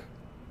luck.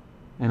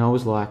 And I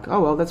was like,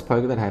 oh, well, that's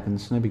poker, that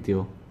happens, no big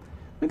deal.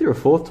 Went there a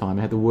 4th time,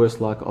 I had the worst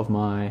luck of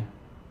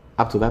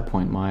up to that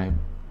point, my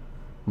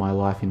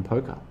life in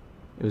poker.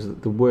 It was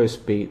the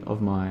worst beat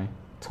of my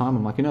time.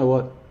 I'm like, you know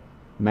what?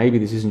 Maybe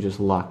this isn't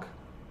just luck.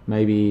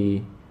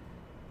 Maybe...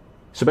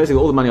 So basically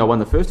all the money I won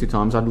the first 2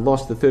 times, I'd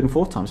lost the 3rd and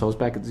 4th time, so I was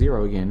back at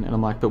 0 again. And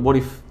I'm like, but what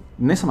if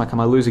next time I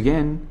come, I lose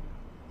again?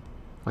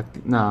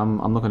 Like, no,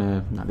 I'm not going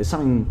to... No, there's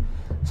something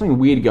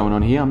weird going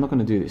on here. I'm not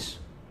going to do this.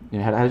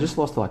 Had I just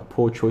lost to like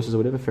poor choices or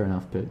whatever, fair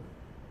enough, but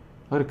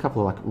I had a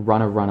couple of like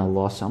runner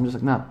loss. So I'm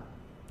just like,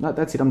 no,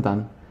 that's it, I'm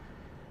done.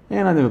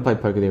 And I never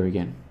played poker there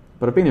again.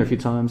 But I've been there a few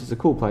times. It's a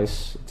cool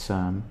place. It's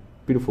a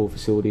beautiful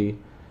facility.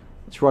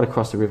 It's right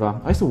across the river.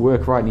 I used to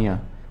work right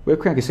near where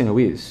Crown Casino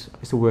is. I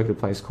used to work at a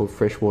place called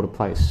Freshwater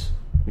Place,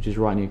 which is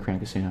right near Crown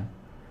Casino.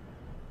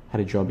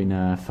 Had a job in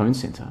a phone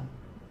centre,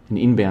 an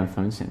inbound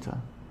phone centre.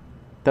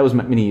 That was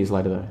many years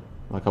later though.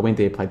 Like I went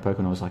there, played poker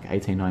when I was like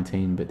 18,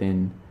 19, but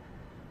then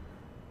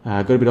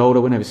got a bit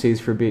older, went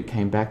overseas for a bit,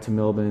 came back to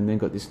Melbourne, and then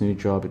got this new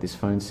job at this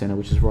phone centre,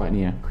 which is right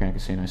near Crown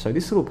Casino. So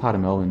this little part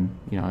of Melbourne,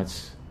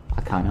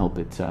 I can't help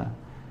but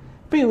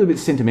be a little bit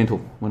sentimental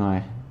when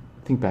I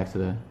think back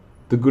to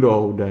the good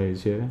old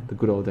days, yeah? The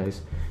good old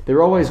days. There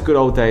are always good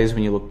old days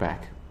when you look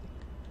back.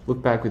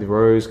 Look back with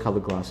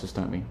rose-coloured glasses,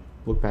 don't we?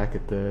 Look back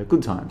at the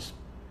good times.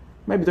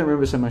 Maybe don't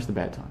remember so much the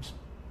bad times.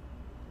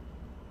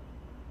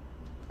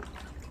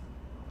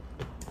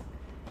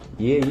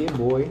 Yeah,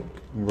 boy.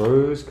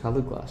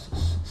 Rose-coloured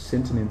glasses.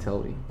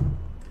 Sentimentality.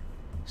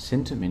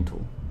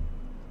 Sentimental.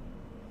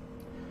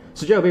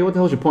 So, JLB, what the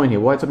hell's your point here?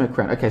 Why are you talking about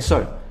Crown? Okay,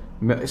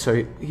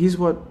 so here's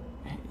what...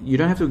 You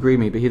don't have to agree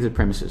with me, but here's the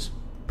premises.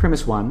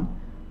 Premise 1,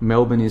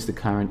 Melbourne is the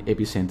current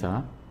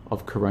epicenter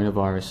of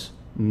coronavirus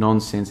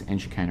nonsense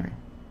and chicanery.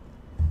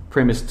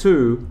 Premise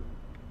 2,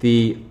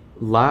 the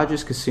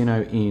largest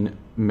casino in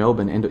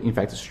Melbourne, and in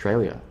fact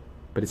Australia,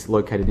 but it's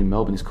located in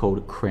Melbourne, is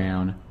called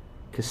Crown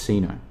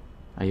Casino.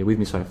 Are you with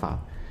me so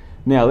far?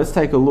 Now let's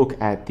take a look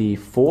at the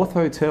fourth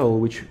hotel,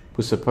 which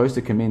was supposed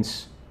to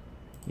commence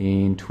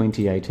in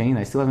 2018.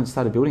 They still haven't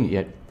started building it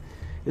yet.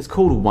 It's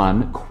called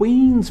One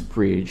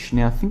Queensbridge.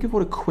 Now think of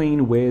what a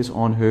queen wears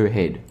on her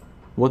head.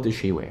 What does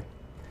she wear?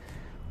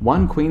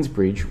 One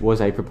Queensbridge was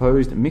a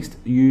proposed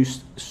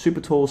mixed-use super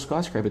tall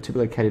skyscraper to be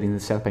located in the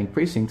South Bank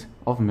precinct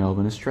of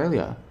Melbourne,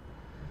 Australia.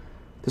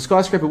 The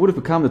skyscraper would have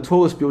become the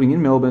tallest building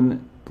in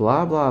Melbourne,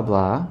 blah blah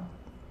blah,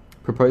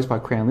 proposed by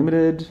Crown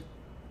Limited.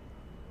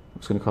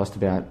 It's going to cost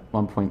about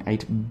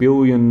 $1.8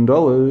 billion.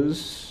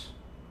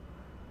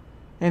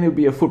 And it would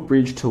be a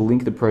footbridge to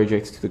link the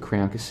project to the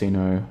Crown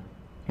Casino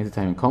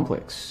Entertainment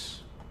Complex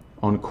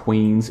on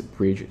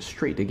Queensbridge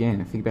Street.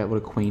 Again, think about what a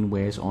queen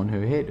wears on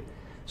her head.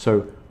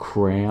 So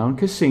Crown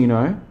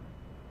Casino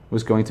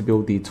was going to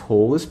build the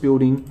tallest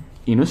building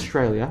in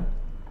Australia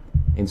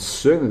and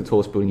certainly the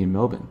tallest building in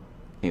Melbourne.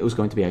 It was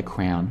going to be a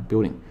Crown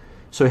building.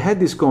 So had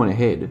this gone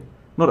ahead,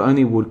 not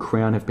only would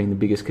Crown have been the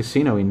biggest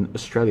casino in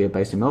Australia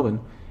based in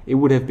Melbourne, it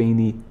would have been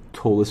the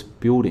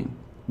tallest building,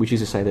 which is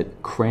to say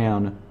that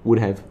Crown would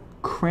have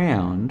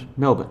crowned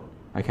Melbourne.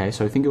 Okay,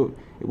 so think of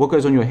what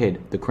goes on your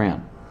head, the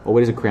crown. Or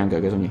where does a crown go?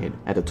 It goes on your head,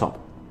 at the top.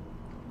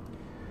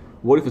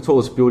 What if the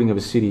tallest building of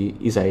a city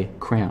is a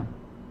crown?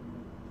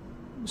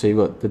 So you've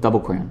got the double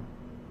crown,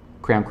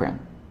 crown,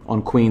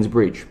 on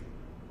Queensbridge.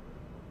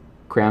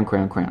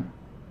 Crown.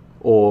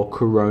 Or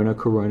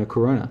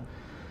Corona.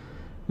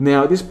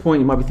 Now, at this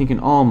point, you might be thinking,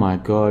 oh my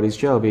God, is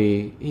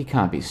JLB, he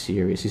can't be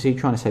serious. Is he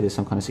trying to say there's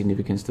some kind of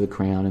significance to the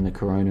crown and the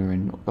corona?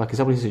 And like, is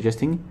that what he's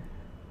suggesting?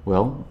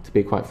 Well, to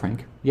be quite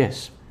frank,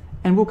 yes.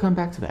 And we'll come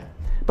back to that.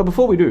 But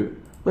before we do,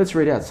 let's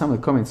read out some of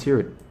the comments here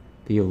at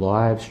the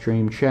live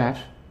stream chat.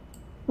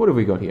 What have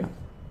we got here?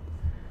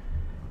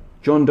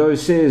 John Doe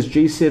says,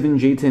 G7,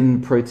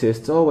 G10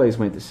 protests always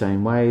went the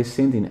same way.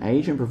 Send in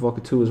agent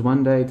provocateurs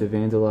one day to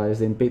vandalise,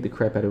 then beat the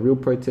crap out of real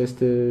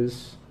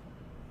protesters.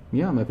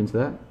 Yeah, I'm open to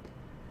that.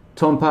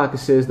 Tom Parker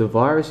says, the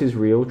virus is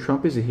real,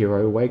 Trump is a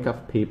hero, wake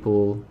up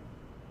people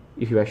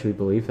if you actually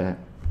believe that.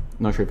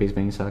 Not sure if he's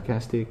being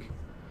sarcastic.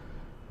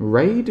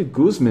 Ray de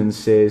Guzman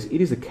says, it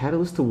is a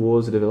catalyst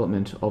towards the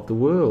development of the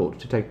world.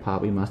 To take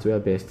part, we must do our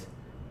best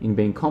in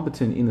being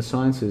competent in the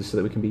sciences so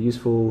that we can be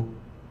useful.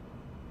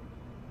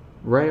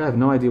 Ray, I have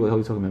no idea what the hell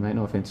you're talking about, mate,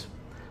 no offence.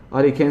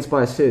 ID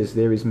Canspire says,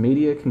 there is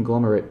media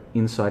conglomerate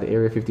inside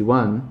Area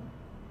 51.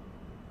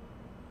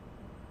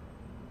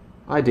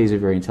 ID's a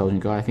very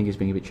intelligent guy, I think he's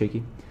being a bit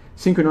cheeky.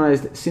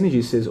 Synchronized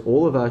Synergy says,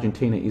 all of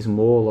Argentina is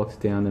more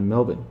locked down than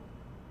Melbourne.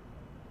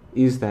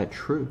 Is that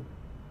true?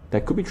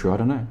 That could be true, I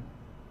don't know.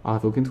 I'll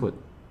have to look into it.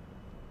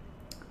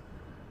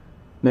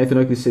 Nathan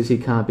Oakley says he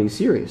can't be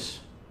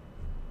serious.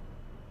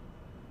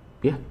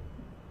 Yeah,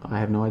 I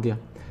have no idea.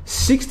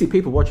 60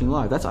 people watching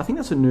live. I think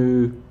that's a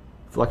new,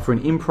 like for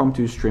an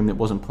impromptu stream that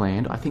wasn't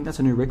planned, I think that's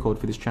a new record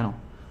for this channel.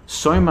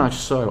 So much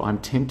so, I'm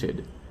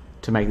tempted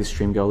to make this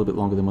stream go a little bit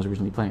longer than was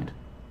originally planned.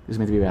 This is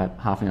meant to be about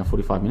half an hour,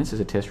 45 minutes as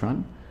a test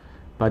run.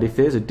 But if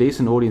there's a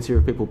decent audience here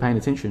of people paying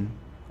attention,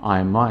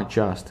 I might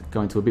just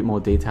go into a bit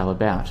more detail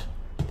about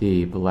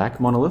the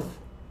black monolith,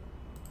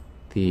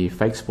 the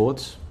fake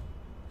sports,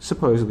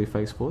 supposedly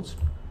fake sports,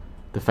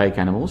 the fake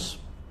animals,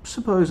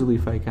 supposedly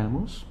fake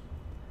animals,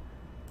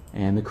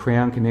 and the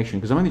Crown connection,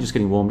 because I'm only just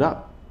getting warmed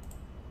up.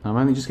 I'm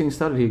only just getting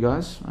started here,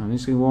 guys. I'm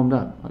just getting warmed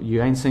up.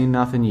 You ain't seen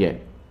nothing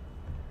yet.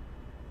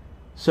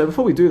 So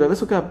before we do that,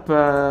 let's look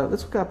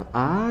up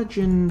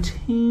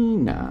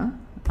Argentina.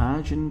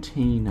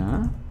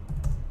 Argentina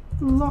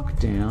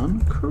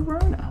lockdown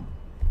corona.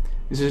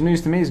 This is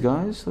news to me,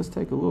 guys. Let's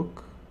take a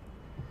look.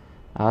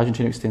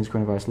 Argentina extends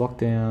coronavirus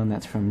lockdown.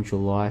 That's from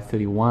July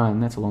 31.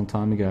 That's a long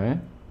time ago.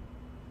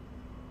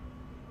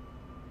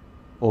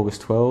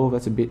 August 12.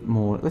 That's a bit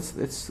more. Let's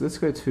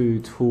go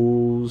to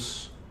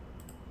tools.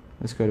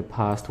 Let's go to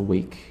past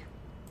week.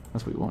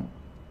 That's what we want.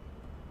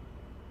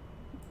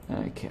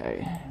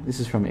 Okay. This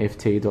is from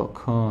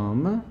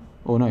ft.com.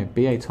 Oh no,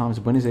 BA Times,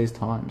 Buenos Aires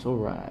Times. All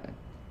right.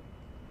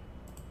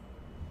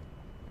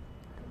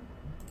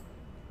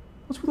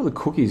 What's with all the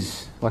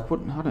cookies? Like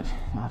what? I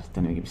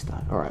don't even get me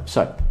started. All right.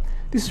 So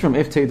this is from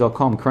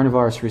ft.com.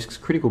 Coronavirus risks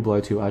critical blow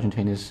to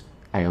Argentina's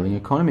ailing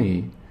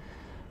economy.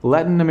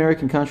 Latin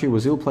American country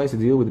was ill-placed to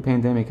deal with the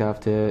pandemic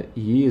after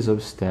years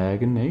of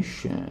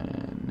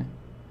stagnation.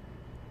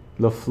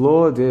 La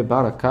Flor de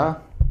Barraca,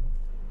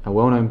 a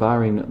well-known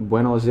bar in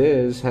Buenos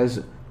Aires,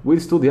 has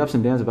withstood the ups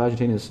and downs of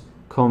Argentina's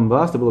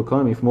combustible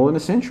economy for more than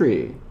a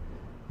century.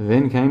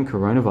 Then came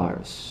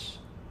coronavirus.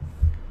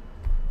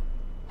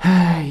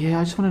 Yeah,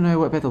 I just want to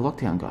know about the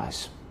lockdown,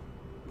 guys.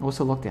 What's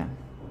the lockdown?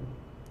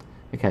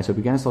 Okay, so it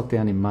began its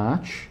lockdown in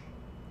March,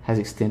 has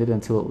extended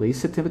until at least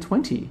September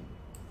 20.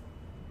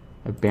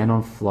 A ban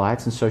on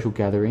flights and social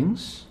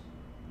gatherings.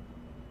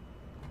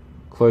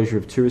 Closure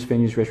of tourist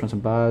venues, restaurants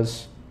and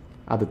bars.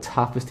 are the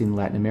toughest in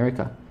Latin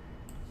America.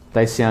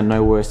 They sound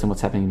no worse than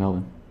what's happening in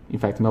Melbourne. In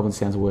fact, Melbourne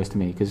sounds worse to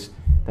me because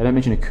they don't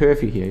mention a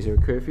curfew here. Is there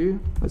a curfew?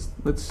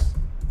 Let's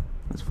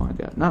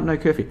find out. No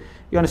curfew.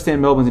 You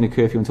understand Melbourne's in a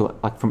curfew until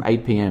like from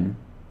 8 p.m.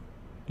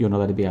 You're not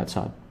allowed to be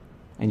outside,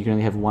 and you can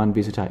only have one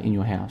visitor in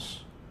your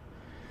house.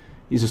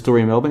 Here's a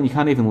story in Melbourne. You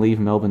can't even leave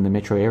Melbourne, the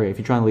metro area. If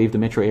you try and leave the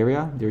metro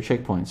area, there are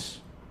checkpoints,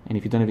 and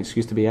if you don't have an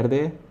excuse to be out of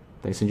there,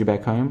 they send you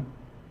back home,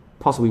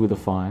 possibly with a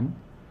fine.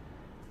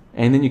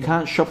 And then you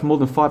can't shop for more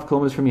than 5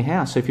 kilometres from your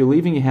house. So if you're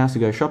leaving your house to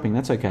go shopping,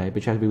 that's okay,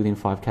 but you have to be within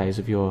 5 k's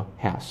of your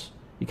house.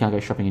 You can't go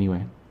shopping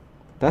anywhere.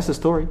 That's the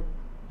story.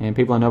 And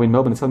people I know in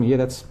Melbourne are telling me, yeah,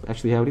 that's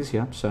actually how it is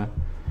here. So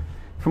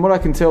from what I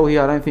can tell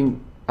here, I don't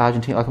think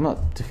Argentina, like I'm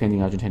not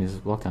defending Argentina's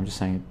lockdown, I'm just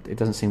saying it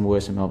doesn't seem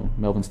worse in Melbourne.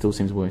 Melbourne still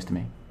seems worse to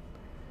me.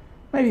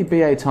 Maybe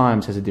BA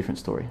Times has a different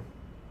story.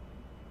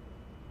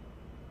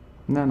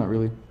 No, not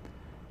really.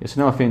 Yes,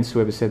 no offence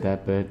whoever said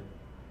that, but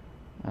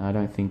I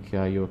don't think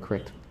you're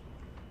correct.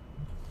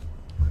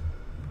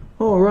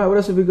 Alright, what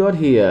else have we got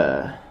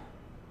here?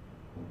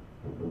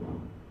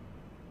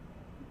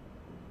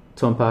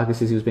 Tom Parker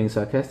says he was being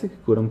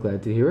sarcastic. Good, I'm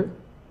glad to hear it.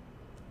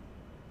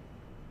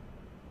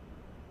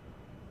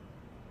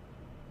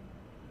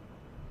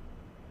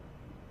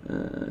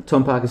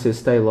 Tom Parker says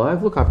stay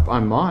live. Look, I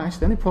might.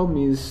 The only problem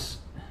is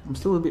I'm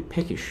still a bit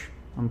peckish.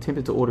 I'm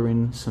tempted to order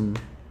in some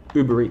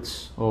Uber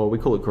Eats, or we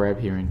call it Grab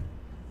here in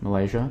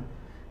Malaysia.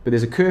 But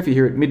there's a curfew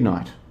here at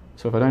midnight.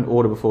 So if I don't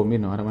order before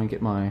midnight, I won't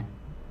get my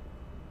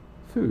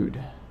food.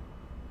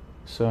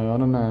 So I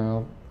don't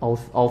know.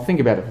 I'll think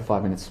about it for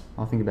 5 minutes.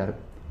 I'll think about it.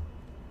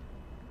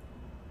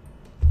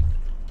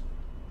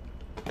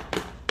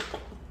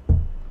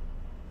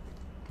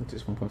 What's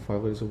this?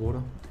 1.5 litres of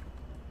water.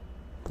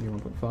 Yeah,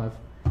 1.5.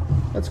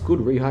 That's good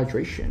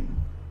rehydration.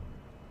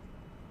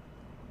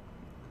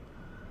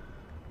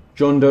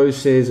 John Doe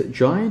says,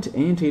 giant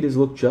anteaters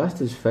look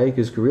just as fake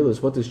as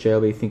gorillas. What does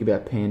JLB think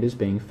about pandas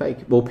being fake?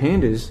 Well,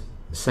 pandas,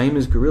 same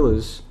as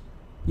gorillas.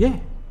 Yeah,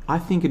 I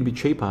think it'd be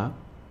cheaper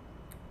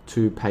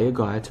to pay a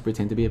guy to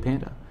pretend to be a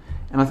panda.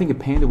 And I think a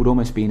panda would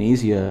almost be an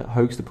easier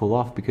hoax to pull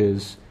off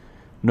because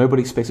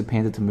nobody expects a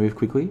panda to move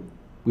quickly.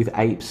 With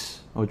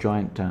apes or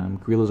giant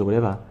gorillas or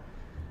whatever,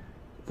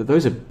 that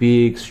those are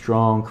big,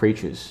 strong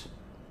creatures.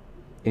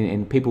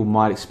 And people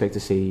might expect to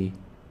see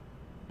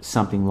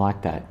something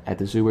like that at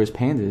the zoo, whereas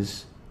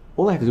pandas,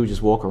 all they have to do is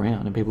just walk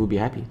around and people will be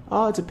happy.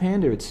 Oh, it's a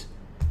panda, it's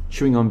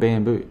chewing on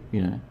bamboo,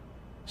 you know.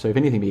 So if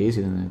anything, it'd be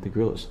easier than the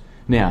gorillas.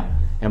 Now,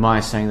 am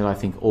I saying that I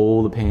think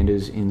all the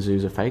pandas in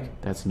zoos are fake?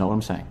 That's not what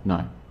I'm saying,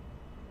 no.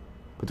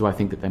 But do I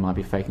think that they might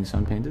be faking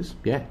some pandas?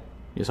 Yeah,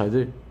 yes I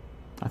do.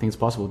 I think it's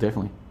possible,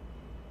 definitely.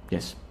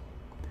 Yes.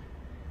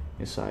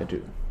 Yes, I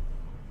do.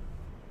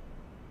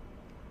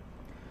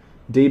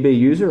 DB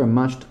user, a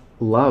much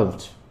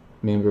loved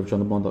member of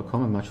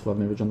johnthebond.com, a much loved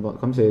member of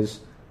johnthebond.com, says,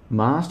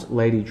 masked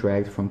lady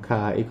dragged from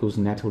car equals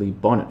Natalie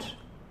Bonnet,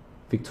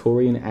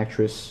 Victorian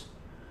actress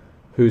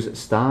whose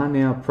Star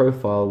Now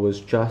profile was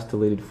just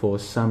deleted for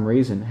some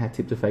reason, hat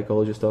tip to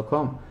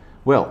fakeologist.com.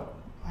 Well,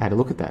 I had a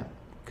look at that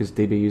because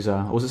DB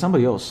user, or was it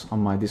somebody else on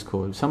my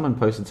Discord? Someone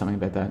posted something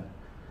about that.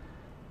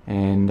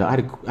 And I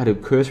had a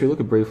cursory look,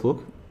 a brief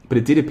look, but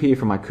it did appear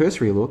from my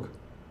cursory look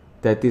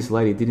that this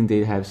lady did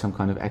indeed have some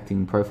kind of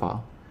acting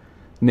profile.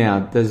 Now,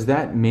 does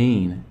that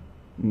mean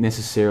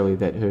necessarily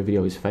that her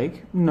video is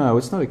fake? No,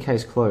 it's not a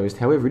case closed.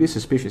 However, it is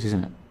suspicious,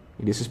 isn't it?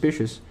 It is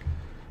suspicious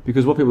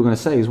because what people are going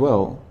to say is,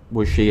 well,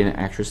 was she an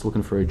actress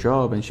looking for a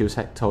job and she was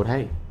told,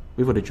 hey,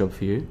 we've got a job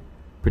for you.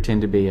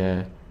 Pretend to be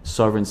a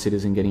sovereign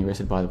citizen getting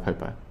arrested by the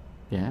Popo.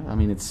 Yeah, I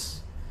mean,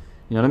 it's,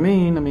 you know what I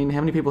mean? I mean, how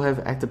many people have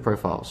actor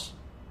profiles?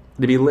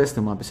 It'd be less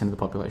than 1% of the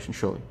population,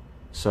 surely.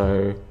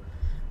 So,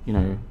 you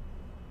know,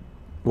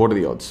 what are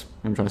the odds? You know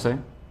what I'm trying to say?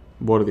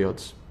 What are the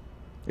odds?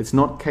 It's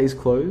not case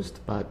closed,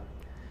 but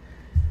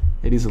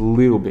it is a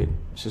little bit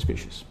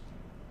suspicious,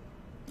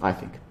 I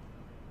think.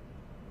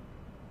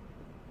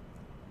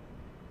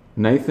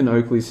 Nathan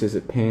Oakley says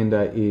that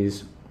panda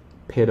is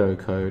pedo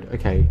code.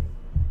 Okay.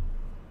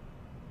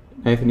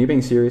 Nathan, you're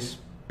being serious?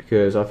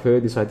 Because I've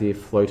heard this idea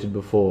floated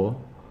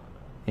before,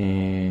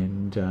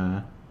 and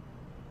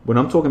when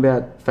I'm talking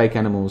about fake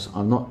animals,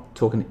 I'm not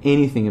talking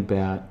anything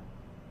about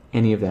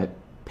any of that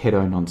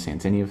pedo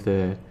nonsense, any of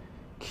the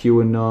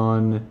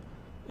QAnon,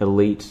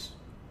 elite,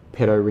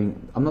 pedo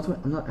ring.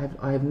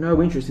 I have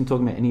no interest in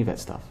talking about any of that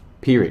stuff.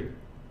 Period.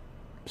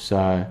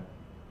 So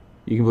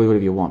you can believe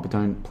whatever you want,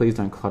 but please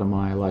don't clutter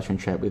my live stream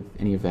chat with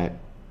any of that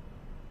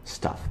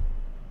stuff,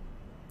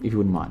 if you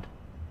wouldn't mind.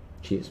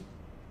 Cheers.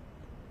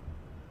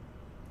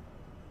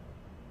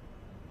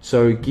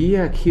 So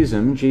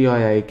Giakism,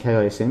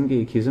 Giakism,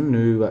 Giakism,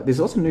 new. There's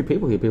lots of new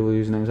people here, people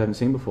whose names I haven't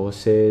seen before.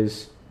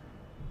 Says,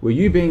 were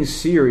you being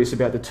serious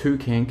about the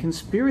toucan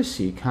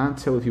conspiracy? Can't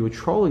tell if you were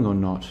trolling or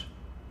not.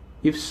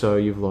 If so,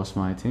 you've lost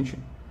my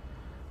attention.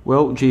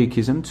 Well,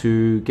 Giakism,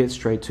 to get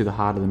straight to the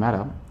heart of the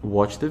matter,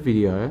 watch the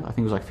video. I think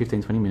it was like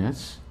 15-20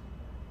 minutes.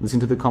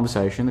 Listen to the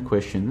conversation, the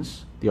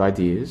questions, the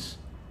ideas,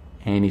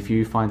 and if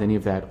you find any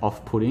of that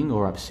off-putting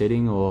or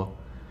upsetting or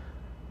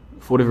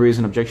for whatever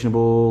reason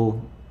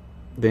objectionable,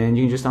 then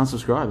you can just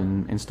unsubscribe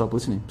and stop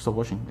listening, stop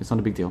watching. It's not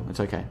a big deal. It's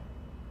okay.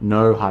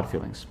 No hard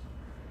feelings.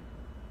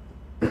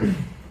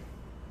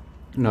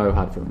 No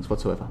hard feelings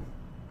whatsoever.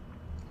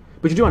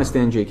 But you do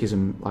understand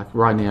geekism. Like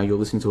right now, you're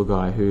listening to a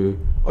guy who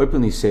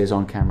openly says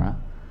on camera,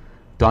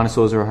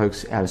 dinosaurs are a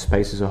hoax, outer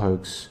space is a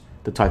hoax,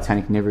 the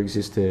Titanic never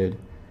existed,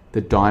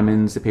 the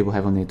diamonds that people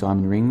have on their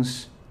diamond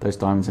rings, those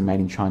diamonds are made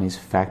in Chinese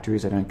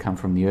factories, they don't come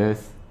from the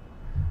earth.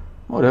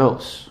 What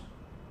else?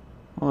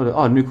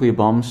 Nuclear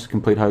bombs,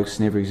 complete hoax,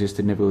 never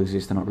existed, never will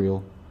exist, they're not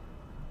real.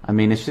 I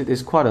mean,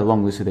 there's quite a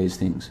long list of these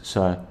things.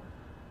 So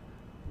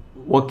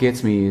what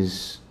gets me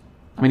is,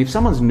 I mean, if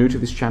someone's new to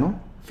this channel,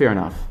 fair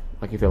enough.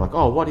 Like if they're like,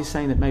 oh, what, he's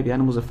saying that maybe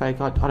animals are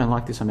fake, I don't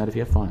like this, I'm out of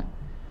here, fine.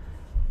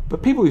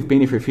 But people who've been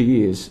here for a few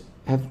years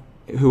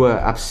who are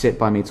upset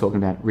by me talking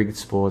about rigged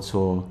sports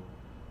or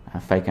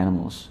fake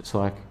animals, it's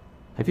like,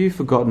 have you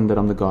forgotten that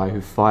I'm the guy who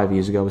 5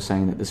 years ago was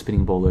saying that the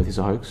spinning ball earth is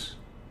a hoax?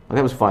 Like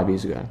that was 5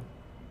 years ago.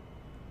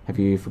 Have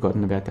you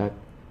forgotten about that?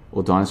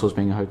 Or dinosaurs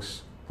being a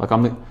hoax? Like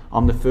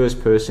I'm the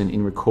first person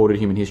in recorded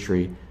human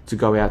history to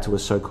go out to a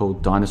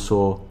so-called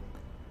dinosaur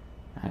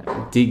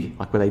dig,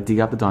 like where they dig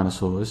up the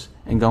dinosaurs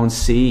and go and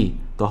see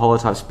the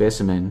holotype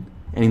specimen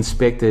and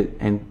inspect it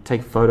and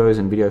take photos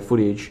and video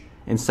footage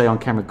and say on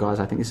camera, guys,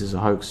 I think this is a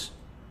hoax.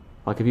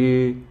 Like for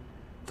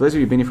those of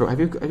you who've been here have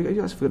you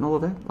guys forgotten all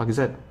of that? Like, is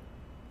that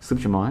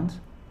slipped your mind?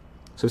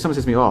 So if someone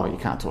says to me, oh, you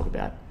can't talk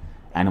about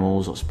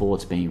animals or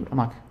sports being, I'm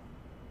like,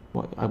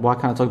 why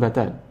can't I talk about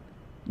that?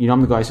 You know,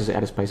 I'm the guy who says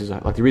outer space is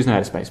like, there is no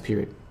outer space,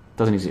 period. It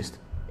doesn't exist.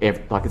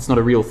 Like, it's not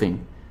a real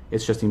thing.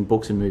 It's just in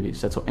books and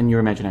movies. That's all, and your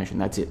imagination.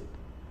 That's it.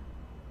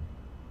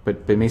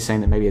 But me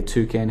saying that maybe a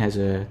toucan has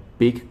a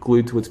beak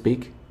glued to its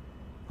beak,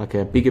 like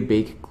a bigger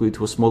beak glued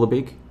to a smaller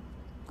beak,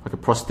 like a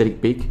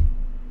prosthetic beak.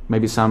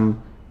 Maybe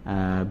some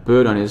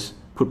bird owners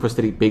put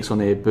prosthetic beaks on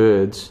their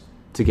birds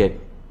to get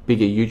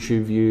bigger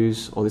YouTube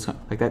views, or this kind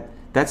like that.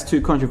 That's too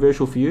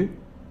controversial for you.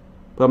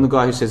 But I'm the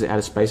guy who says that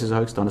outer space is a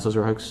hoax, dinosaurs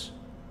are a hoax,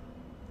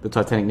 the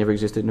Titanic never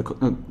existed,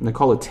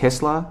 Nikola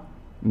Tesla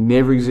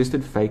never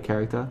existed, fake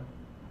character.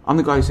 I'm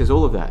the guy who says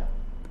all of that.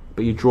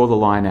 But you draw the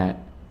line at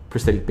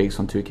prosthetic beaks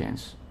on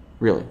toucans.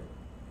 Really?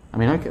 I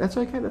mean, okay,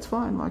 that's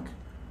fine. Like,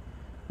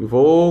 we've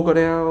all got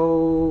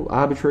our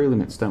arbitrary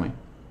limits, don't we?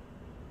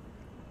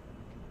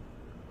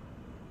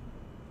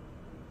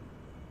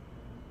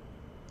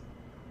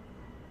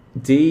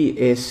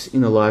 DS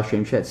in the live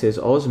stream chat says,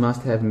 Oz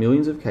must have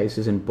millions of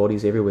cases and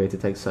bodies everywhere to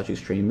take such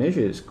extreme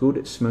measures.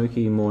 Good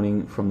smoky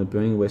morning from the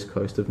burning west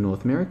coast of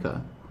North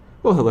America.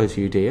 Well, hello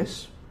to you,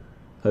 DS.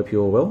 Hope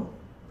you're all well.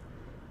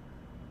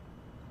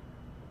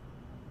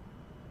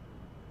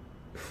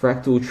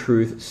 Fractal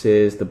Truth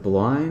says, the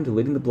blind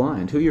leading the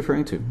blind. Who are you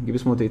referring to? Give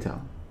us more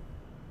detail.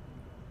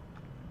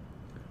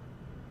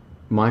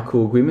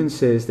 Michael Gwimman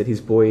says that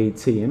his boy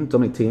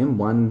Dominic TM,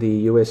 won the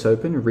US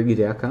Open, rigged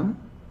outcome.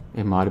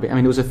 It might have been. I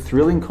mean, it was a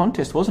thrilling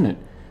contest, wasn't it?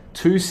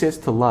 2 sets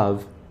to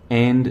love,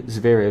 and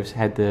Zverev's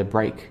had the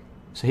break.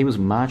 So he was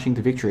marching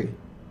to victory.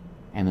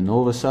 And then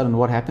all of a sudden,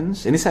 what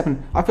happens? And this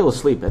happened, I fell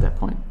asleep at that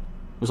point.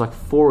 It was like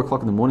 4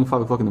 o'clock in the morning,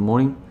 5 o'clock in the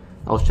morning.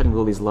 I was chatting with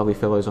all these lovely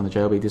fellows on the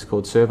JLB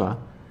Discord server.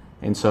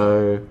 And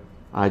so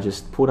I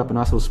just pulled up a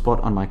nice little spot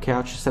on my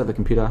couch, set up the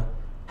computer,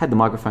 had the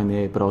microphone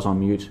there, but I was on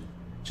mute,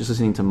 just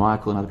listening to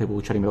Michael and other people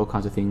chatting about all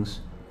kinds of things.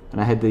 And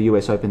I had the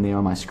US Open there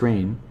on my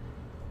screen.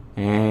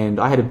 And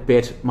I had a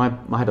bet, I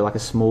had like a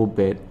small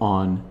bet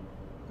on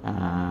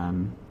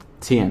TM.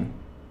 And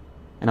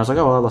I was like,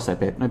 oh, I lost that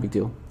bet, no big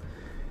deal.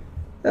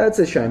 That's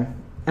a shame.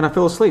 And I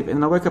fell asleep. And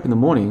then I woke up in the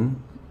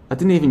morning, I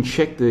didn't even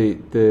check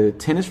the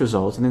tennis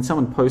results. And then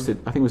someone posted,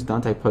 I think it was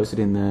Dante, posted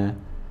in the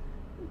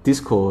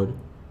Discord,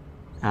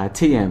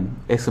 TM,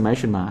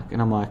 exclamation mark.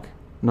 And I'm like,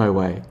 no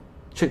way.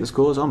 Check the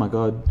scores, oh my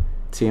god,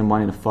 TM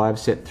won in a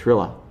 5-set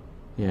thriller.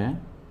 Yeah?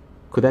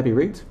 Could that be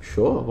rigged?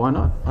 Sure, why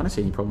not? I don't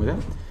see any problem with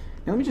that.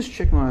 Now let me just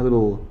check my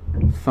little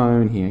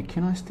phone here.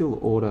 Can I still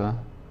order,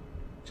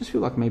 just feel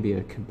like maybe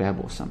a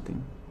kebab or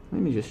something.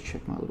 Let me just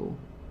check my little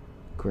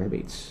Grab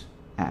Eats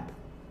app.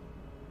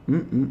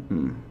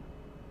 Can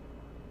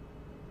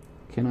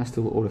I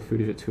still order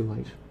food? Is it too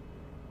late?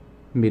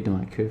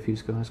 Midnight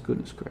curfews, guys,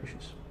 goodness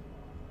gracious.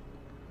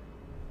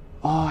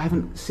 Oh, I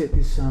haven't set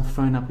this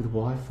phone up with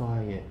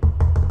Wi-Fi yet.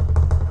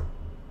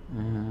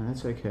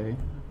 That's okay.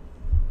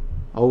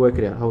 I'll work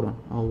it out, hold on,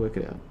 I'll work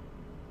it out.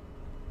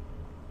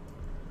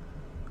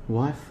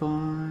 Wi-Fi.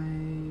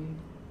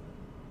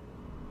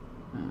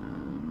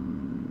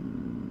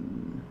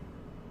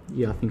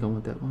 Yeah, I think I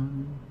want that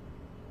one.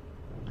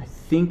 I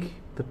think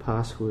the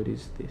password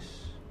is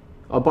this.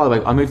 Oh, by the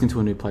way, I moved into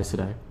a new place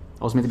today.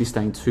 I was meant to be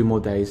staying 2 more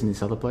days in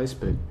this other place,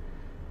 but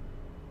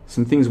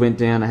some things went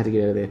down, I had to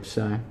get out of there.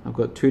 So I've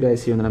got 2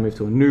 days here and then I moved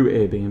to a new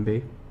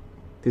Airbnb.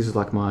 This is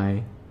like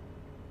my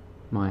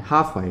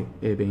halfway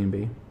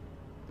Airbnb.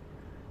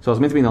 So I was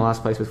meant to be in the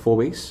last place for 4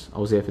 weeks. I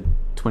was there for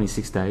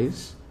 26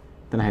 days.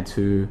 Then I had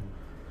to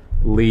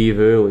leave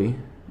early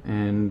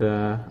and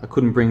I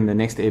couldn't bring the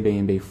next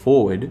Airbnb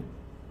forward.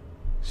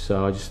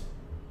 So I just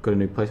got a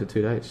new place for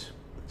 2 days.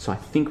 So I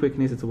think we're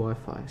connected to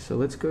Wi-Fi. So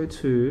let's go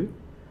to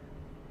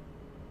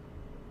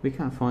We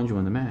can't find you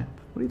on the map.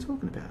 What are you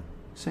talking about?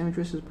 Same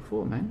address as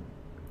before, man.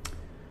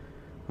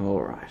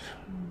 Alright.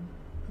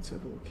 Let's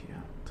have a look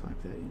here.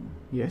 Type that in.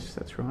 Yes,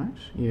 that's right.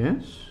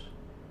 Yes.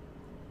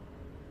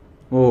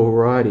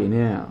 Alrighty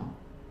now.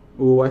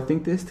 Oh, I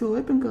think they're still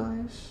open,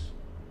 guys.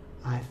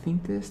 I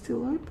think they're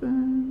still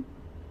open.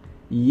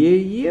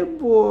 Yeah,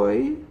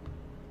 boy.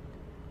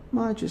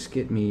 Might just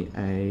get me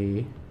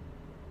a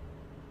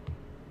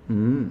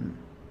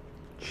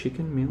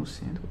chicken meal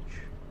sandwich.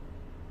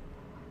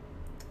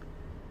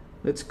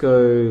 Let's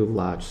go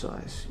large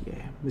size.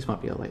 Yeah, this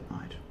might be a late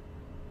night.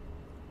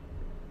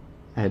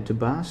 Add to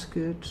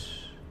basket.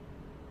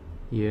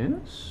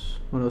 Yes.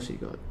 What else you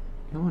got?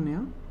 Come on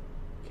now.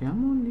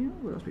 Come on now.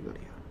 What else we got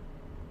here?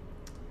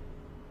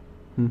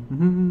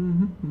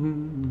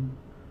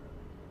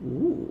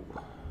 Ooh.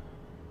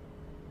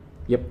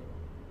 Yep.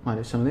 Might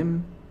have some of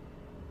them.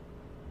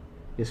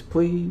 Yes,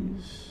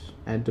 please.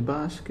 Add to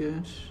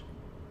basket.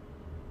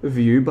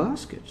 View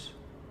basket.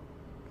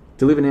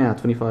 Deliver now,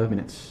 25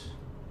 minutes.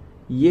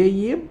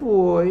 Yeah,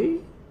 boy.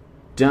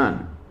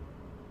 Done.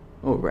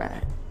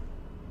 Alright.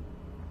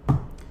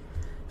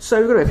 So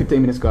we've got about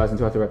 15 minutes, guys,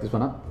 until I have to wrap this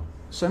one up.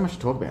 So much to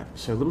talk about.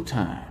 So little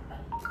time.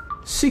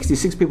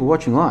 66 people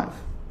watching live.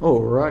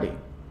 Alrighty.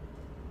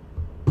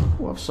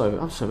 Oh, I've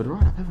sobered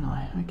right up, haven't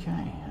I?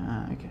 Okay.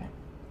 Okay.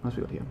 What else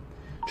we got here?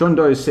 John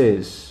Doe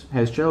says,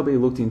 has JLB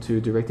looked into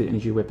directed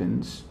energy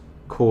weapons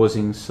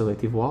causing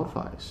selective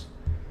wildfires?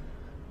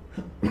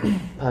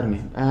 Pardon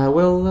me.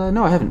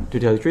 No, I haven't, to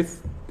tell you the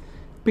truth.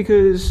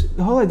 Because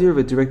the whole idea of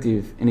a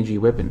directive energy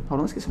weapon... Hold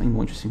on, let's get something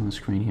more interesting on the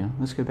screen here.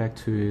 Let's go back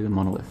to the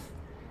monolith.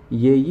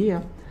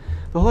 Yeah.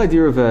 The whole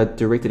idea of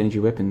directed energy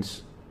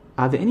weapons...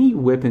 Are there any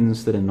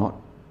weapons that are not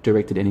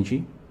directed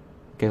energy?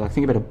 Okay, like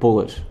think about a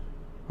bullet.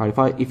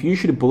 Right, if you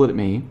shoot a bullet at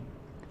me,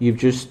 you've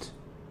just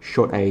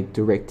shot a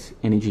direct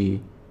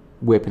energy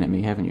weapon at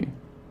me, haven't you?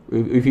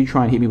 If you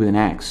try and hit me with an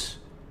axe,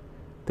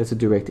 that's a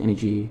direct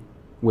energy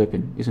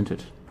weapon, isn't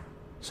it?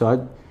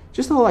 So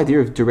just the whole idea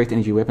of direct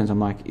energy weapons, I'm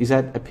like, is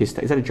that a piss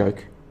take? Is that a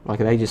joke? Like,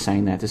 are they just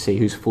saying that to see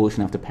who's foolish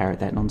enough to parrot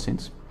that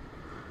nonsense?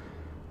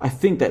 I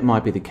think that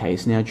might be the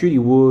case. Now, Judy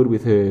Wood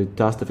with her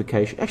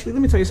dustification... Actually,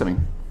 let me tell you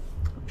something.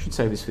 I should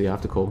save this for the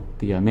after call,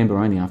 the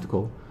member-only after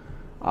call.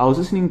 I was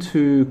listening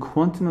to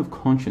Quantum of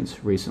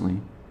Conscience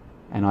recently,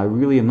 and I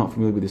really am not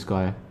familiar with this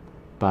guy,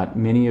 but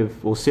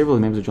several of the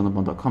members of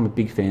JohnTheBond.com are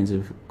big fans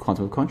of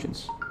Quantum of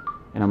Conscience.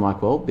 And I'm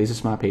like, well, these are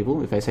smart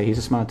people. If they say he's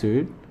a smart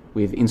dude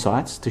with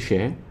insights to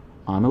share,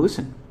 I'm a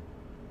listen.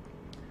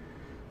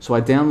 So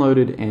I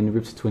downloaded and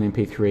ripped to an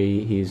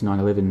MP3 his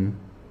 9/11.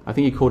 I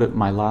think he called it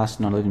my last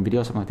 9/11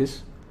 video, something like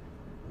this.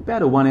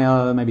 About a 1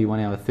 hour, maybe 1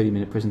 hour,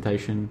 30-minute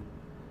presentation.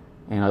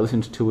 And I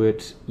listened to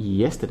it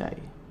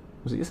yesterday.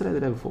 Was it yesterday or the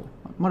day before?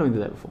 It might have been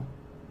the day before.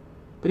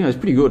 But anyway, it's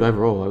pretty good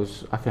overall.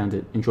 I found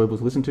it enjoyable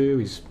to listen to.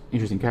 He's an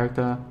interesting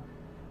character.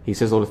 He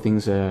says a lot of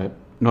things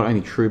not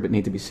only true but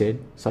need to be said,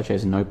 such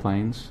as no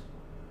planes.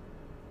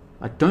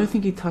 I don't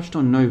think he touched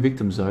on no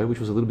victims though, which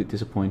was a little bit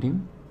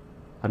disappointing.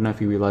 I don't know if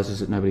he realises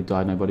that nobody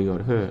died, nobody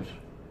got hurt.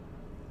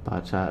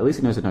 But at least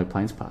he knows the no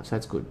planes part, so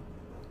that's good.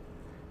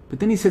 But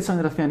then he said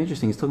something that I found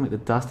interesting. He's talking about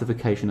the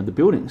dustification of the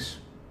buildings.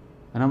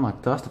 And I'm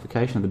like,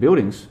 dustification of the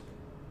buildings?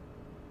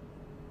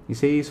 You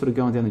see he's sort of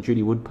going down the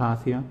Judy Wood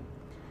path here?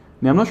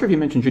 Now, I'm not sure if you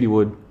mentioned Judy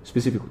Wood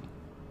specifically.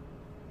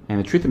 And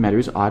the truth of the matter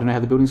is, I don't know how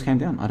the buildings came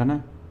down. I don't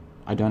know.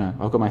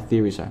 I've got my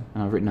theories though,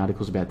 and I've written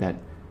articles about that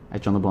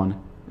at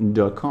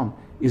johnthebond.com.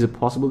 Is it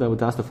possible they were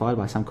dustified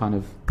by some kind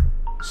of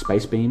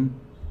space beam?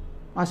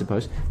 I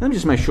suppose. Let me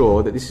just make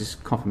sure that this is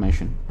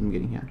confirmation I'm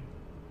getting here.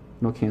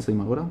 Not cancelling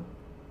my order.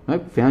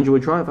 Nope, found you a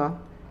driver.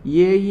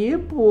 Yeah,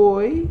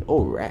 boy.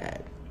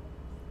 Alright.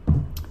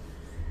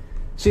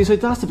 See, so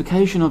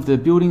dustification of the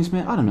buildings,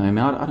 man, I don't know,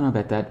 man. I don't know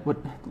about that. What,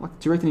 like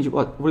direct energy,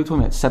 what are you talking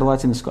about?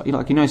 Satellites in the sky? You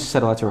know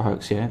satellites are a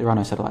hoax, yeah? There are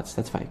no satellites.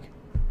 That's fake.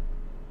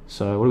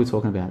 So what are we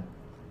talking about?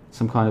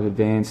 Some kind of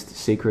advanced,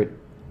 secret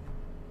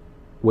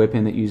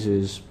weapon that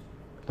uses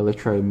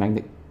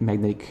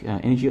magnetic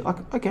energy.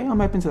 Okay, I'm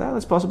open to that.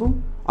 That's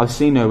possible. I've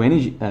seen no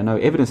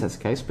evidence that's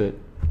the case, but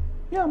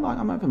yeah,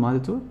 I'm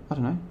open-minded to it. I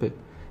don't know, but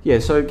yeah.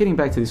 So getting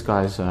back to this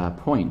guy's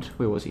point,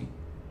 where was he?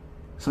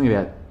 Something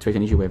about direct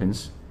energy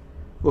weapons.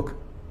 Look,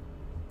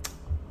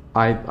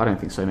 I don't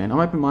think so, man. I'm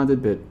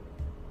open-minded, but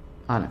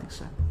I don't think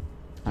so.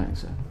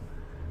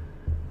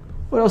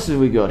 What else have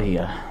we got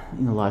here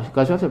in the live?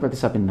 Guys, we have to wrap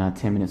this up in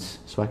 10 minutes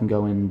so I can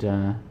go and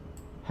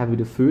have a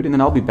bit of food, and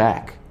then I'll be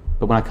back.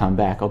 But when I come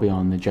back, I'll be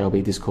on the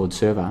JLB Discord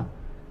server,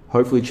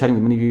 hopefully chatting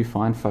with many of you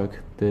fine folk.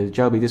 The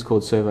JLB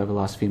Discord server over the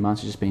last few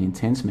months has just been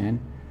intense,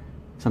 man.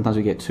 Sometimes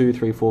we get 2,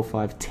 3, 4,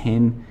 5,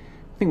 10.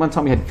 I think one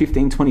time we had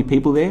 15, 20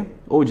 people there,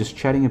 all just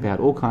chatting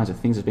about all kinds of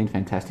things. It's been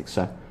fantastic.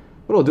 So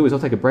what I'll do is I'll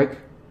take a break,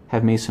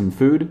 have me some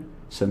food,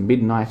 some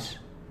midnight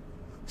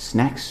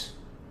snacks,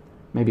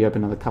 maybe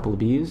open another couple of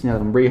beers. Now that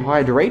I'm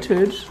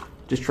rehydrated,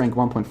 just drank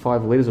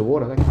 1.5 litres of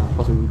water. That can't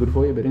possibly be good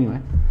for you, but anyway.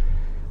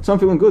 So I'm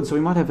feeling good. So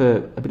we might have a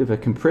bit of a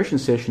compression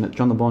session at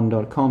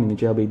johnthebond.com in the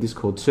JLB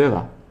Discord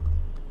server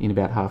in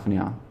about half an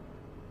hour.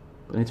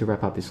 But I need to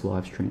wrap up this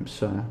live stream.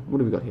 So what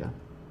have we got here?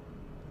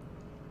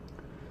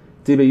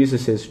 DB user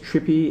says,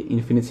 trippy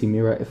infinity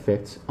mirror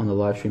effect on the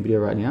live stream video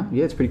right now.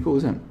 Yeah, it's pretty cool,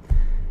 isn't it?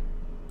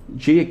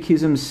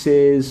 Giachism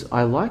says,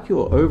 I like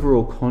your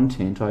overall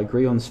content. I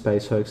agree on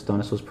space hoax.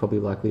 Dinosaurs probably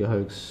likely a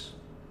hoax.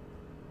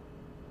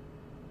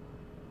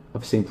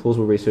 I've seen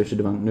plausible research to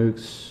debunk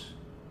nukes,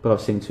 but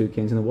I've seen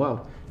toucans in the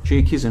wild.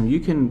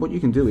 Giachism, what you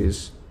can do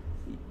is,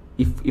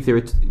 if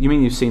they're, you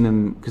mean you've seen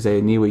them because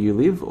they're near where you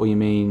live, or you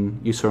mean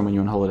you saw them when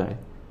you're on holiday?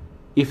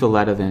 If the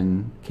latter,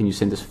 then can you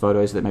send us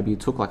photos that maybe you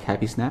took, like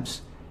happy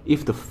snaps?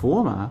 If the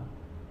former,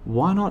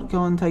 why not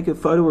go and take a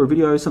photo or a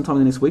video sometime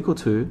in the next week or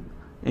two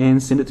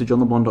and send it to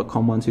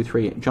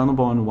johnlebon.com123,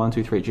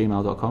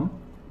 johnlebon123@gmail.com.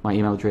 My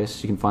email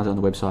address, you can find it on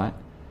the website,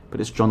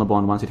 but it's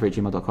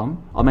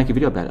johnlebon123@gmail.com. I'll make a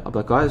video about it. I'll be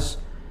like, guys,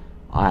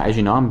 as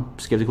you know, I'm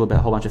skeptical about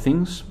a whole bunch of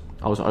things.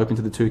 I was open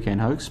to the toucan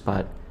hoax,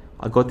 but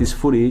I got this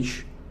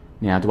footage.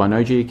 Now, do I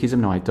know Giachism?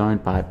 No, I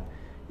don't, but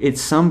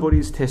it's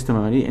somebody's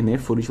testimony and their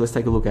footage. Let's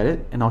take a look at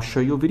it, and I'll show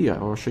you a video,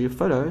 or I'll show you a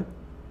photo,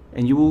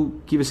 and you will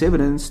give us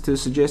evidence to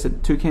suggest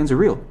that toucans are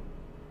real.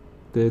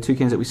 The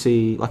toucans that we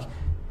see, like,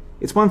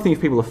 it's one thing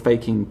if people are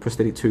faking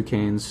prosthetic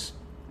toucans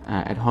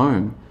at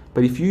home,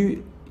 but if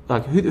you,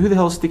 like, who the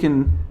hell is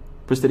sticking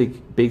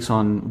prosthetic beaks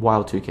on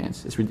wild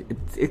toucans?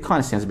 It kind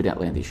of sounds a bit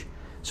outlandish.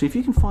 So if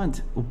you can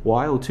find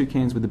wild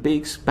toucans with the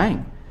beaks,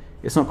 bang.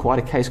 It's not quite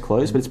a case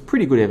closed, but it's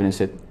pretty good evidence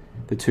that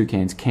the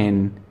toucans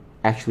can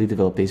actually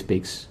develop these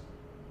beaks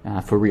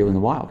for real in the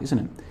wild, isn't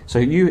it? So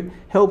you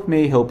help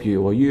me help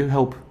you, or you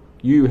help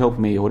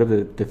me, or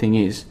whatever the thing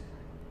is.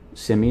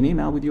 Send me an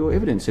email with your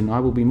evidence, and I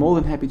will be more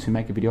than happy to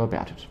make a video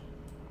about it.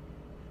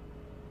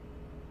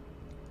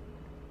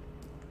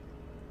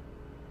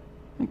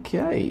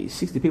 Okay,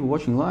 60 people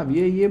watching live.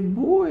 Yeah,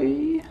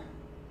 boy.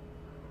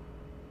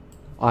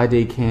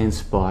 ID Can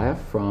Spire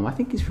from, I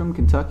think he's from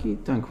Kentucky,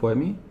 don't quote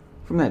me,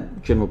 from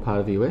that general part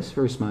of the US,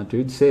 very smart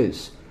dude,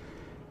 says,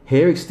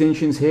 hair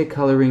extensions, hair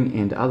colouring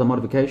and other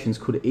modifications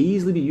could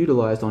easily be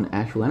utilised on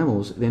actual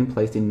animals, then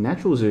placed in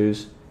natural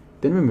zoos,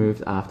 then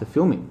removed after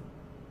filming.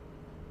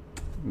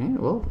 Yeah,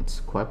 well, it's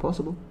quite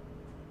possible.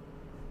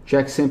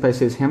 Jack Senpai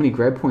says, how many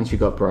grab points you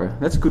got, bro?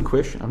 That's a good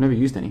question. I've never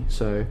used any,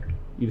 so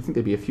you'd think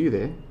there'd be a few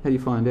there. How do you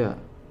find out?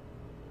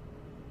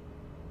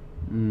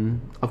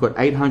 I've got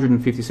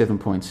 857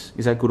 points.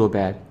 Is that good or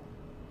bad?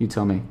 You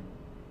tell me.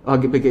 Oh,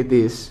 but get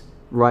this.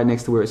 Right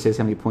next to where it says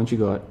how many points you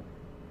got,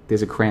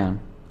 there's a crown.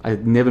 I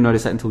never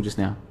noticed that until just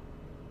now.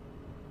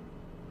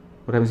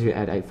 What happens if you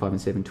add 8, 5, and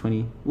 7?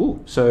 20. Ooh,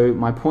 so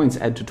my points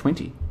add to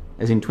 20,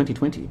 as in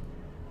 2020.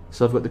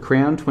 So I've got the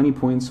crown, 20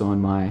 points on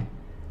my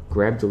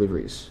grab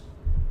deliveries.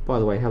 By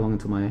the way, how long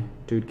until my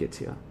dude gets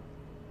here?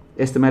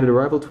 Estimated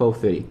arrival,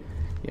 12:30.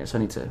 Yeah, so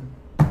I need to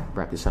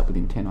wrap this up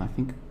within 10, I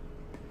think.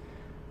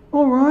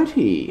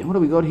 Alrighty, what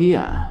do we got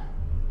here?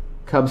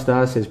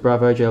 Cubstar says,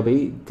 bravo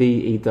JLB,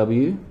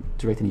 DEW,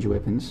 direct energy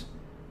weapons,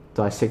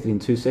 dissected in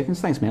 2 seconds.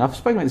 Thanks, man. I've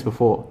spoken about this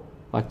before.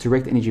 Like,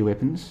 direct energy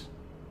weapons.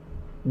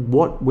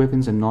 What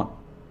weapons are not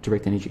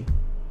direct energy?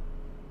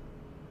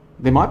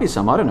 There might be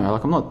some, I don't know.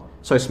 Like, I'm not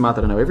so smart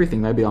that I know everything.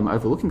 Maybe I'm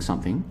overlooking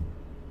something.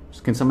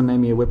 So can someone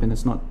name me a weapon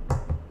that's not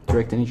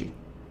direct energy?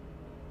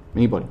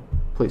 Anybody,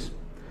 please.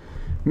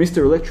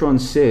 Mr. Electron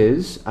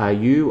says, are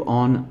you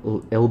on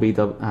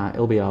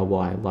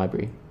LBRY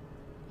library?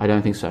 I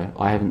don't think so.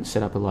 I haven't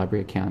set up a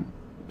library account.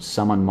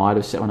 Someone might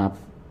have set one up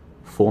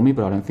for me,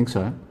 but I don't think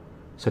so.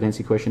 So to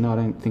answer your question, no, I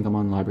don't think I'm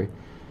on library.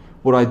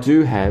 What I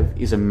do have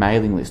is a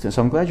mailing list. And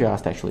so I'm glad you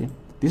asked, actually.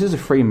 This is a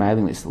free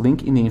mailing list.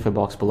 Link in the info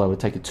box below. It'll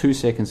take you 2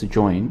 seconds to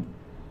join.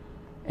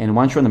 And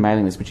once you're on the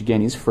mailing list, which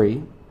again is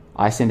free,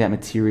 I send out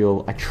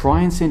material. I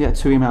try and send out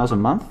 2 emails a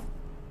month,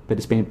 but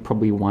it's been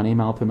probably 1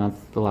 email per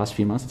month the last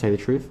few months, to tell you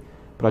the truth.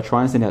 But I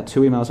try and send out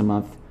 2 emails a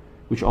month,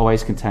 which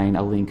always contain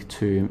a link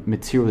to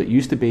material that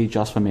used to be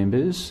just for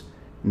members,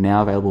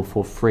 now available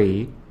for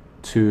free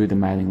to the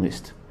mailing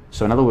list.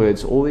 So in other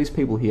words, all these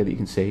people here that you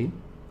can see,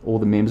 all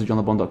the members of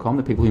johnlebon.com,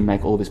 the people who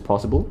make all this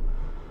possible,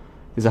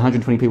 there's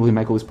 120 people who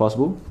make all this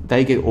possible,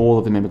 they get all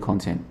of the member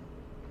content.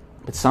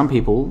 But some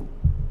people,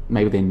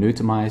 maybe they're new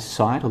to my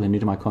site or they're new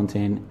to my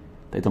content,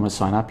 they don't want to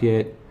sign up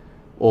yet,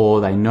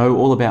 or they know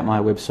all about my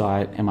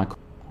website and my... It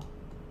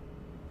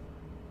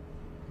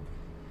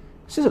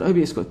says that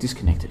OBS got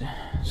disconnected,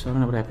 so I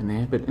don't know what happened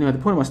there. But anyway, the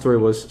point of my story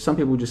was some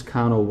people just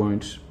can't or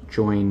won't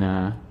join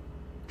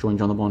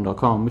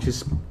johnlebon.com, which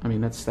is, I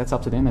mean, that's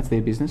up to them, that's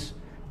their business.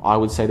 I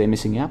would say they're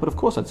missing out, but of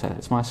course I'd say that.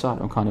 It's my site.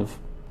 I've got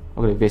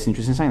a vested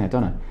interest in saying that,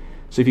 don't I?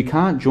 So if you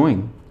can't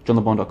join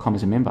johnlebon.com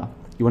as a member,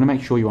 you want to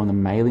make sure you're on the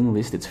mailing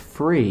list. It's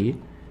free,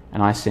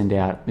 and I send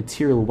out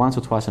material once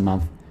or twice a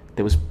month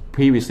that was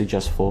previously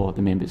just for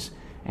the members.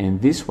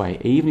 And this way,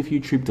 even if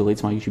YouTube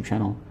deletes my YouTube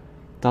channel,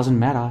 doesn't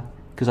matter,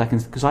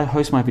 because I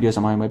host my videos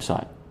on my own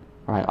website.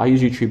 Right? I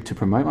use YouTube to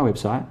promote my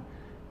website,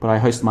 but I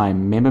host my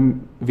member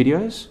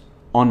videos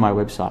on my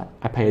website.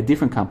 I pay a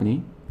different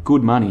company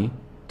good money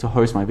to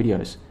host my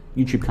videos.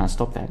 YouTube can't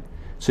stop that.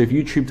 So if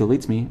YouTube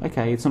deletes me,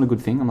 okay, it's not a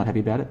good thing. I'm not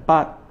happy about it,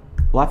 but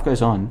life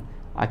goes on.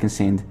 I can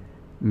send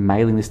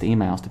mailing list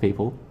emails to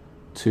people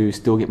to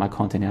still get my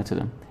content out to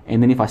them.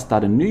 And then if I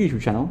start a new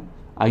YouTube channel,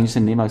 I can just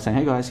send an email saying,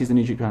 hey guys, here's the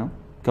new YouTube channel.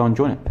 Go and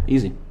join it.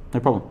 Easy. No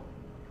problem.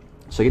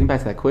 So getting back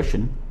to that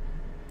question,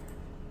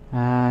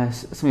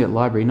 something about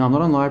library. No, I'm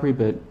not on library,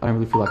 but I don't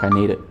really feel like I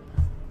need it.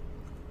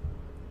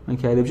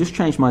 Okay, they've just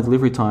changed my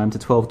delivery time to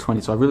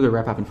 12:20, so I've really got to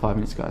wrap up in 5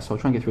 minutes, guys. So I'll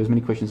try and get through as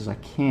many questions as I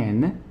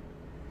can.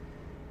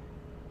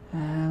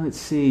 Let's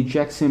see.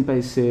 Jack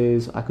Sempe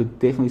says, I could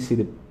definitely see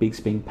the beaks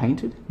being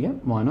painted.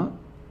 Yep, why not?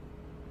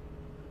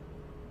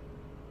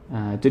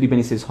 Dirty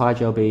Benny says, hi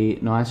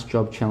JLB, nice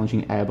job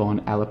challenging Ab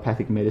on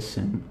allopathic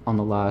medicine on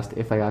the last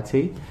FART.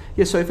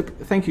 Yeah, so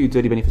thank you,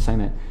 Dirty Benny, for saying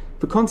that.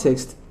 For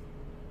context,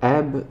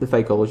 Ab, the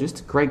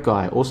fakeologist, great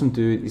guy, awesome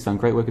dude. He's done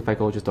great work at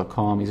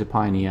fakeologist.com. He's a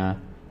pioneer,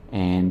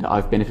 and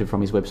I've benefited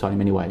from his website in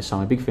many ways. So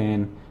I'm a big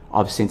fan.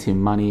 I've sent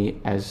him money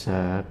as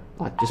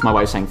like just my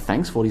way of saying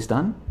thanks for what he's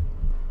done.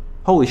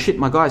 Holy shit,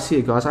 my guy's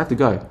here, guys. I have to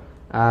go.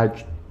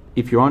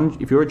 If you're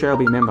a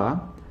JLB member,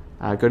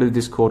 go to the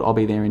Discord. I'll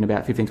be there in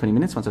about 15-20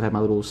 minutes once I've had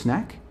my little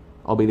snack.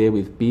 I'll be there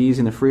with beers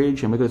in the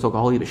fridge, and we're going to talk a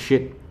whole heap of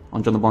shit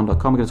on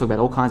johnthebond.com. We're going to talk about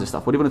all kinds of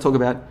stuff. Whatever you want to talk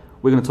about,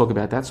 we're going to talk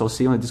about that. So I'll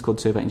see you on the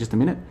Discord server in just a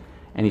minute.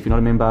 And if you're not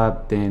a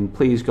member, then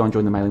please go and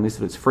join the mailing list.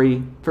 It's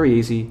free, very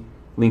easy.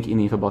 Link in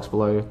the info box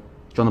below.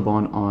 John the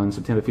Bond on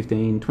September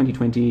 15,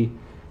 2020.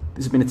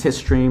 This has been a test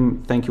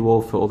stream. Thank you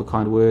all for all the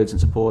kind words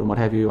and support and what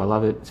have you. I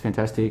love it. It's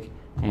fantastic.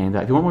 And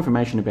if you want more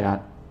information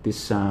about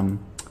this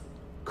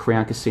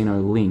Crown Casino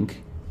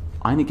link,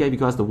 I only gave you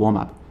guys the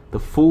warm-up. The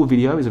full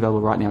video is available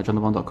right now at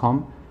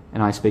johnthebond.com,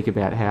 and I speak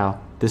about how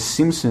The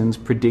Simpsons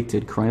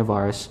predicted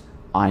coronavirus.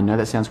 I know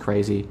that sounds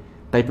crazy.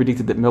 They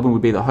predicted that Melbourne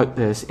would be the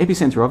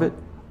epicenter of it.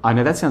 I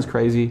know that sounds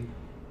crazy.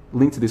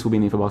 Link to this will be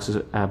in the info boxes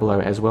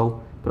below as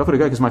well. But I've got to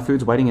go because my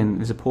food's waiting, and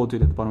there's a poor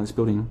dude at the bottom of this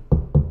building.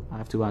 I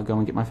have to go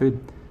and get my food.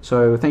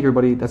 So thank you,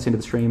 everybody. That's the end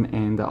of the stream,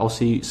 and I'll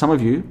see some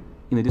of you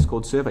in the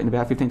Discord server in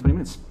about 15-20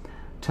 minutes.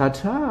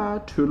 Ta-ta,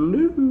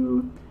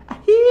 toodaloo,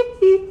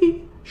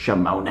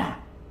 Shamona.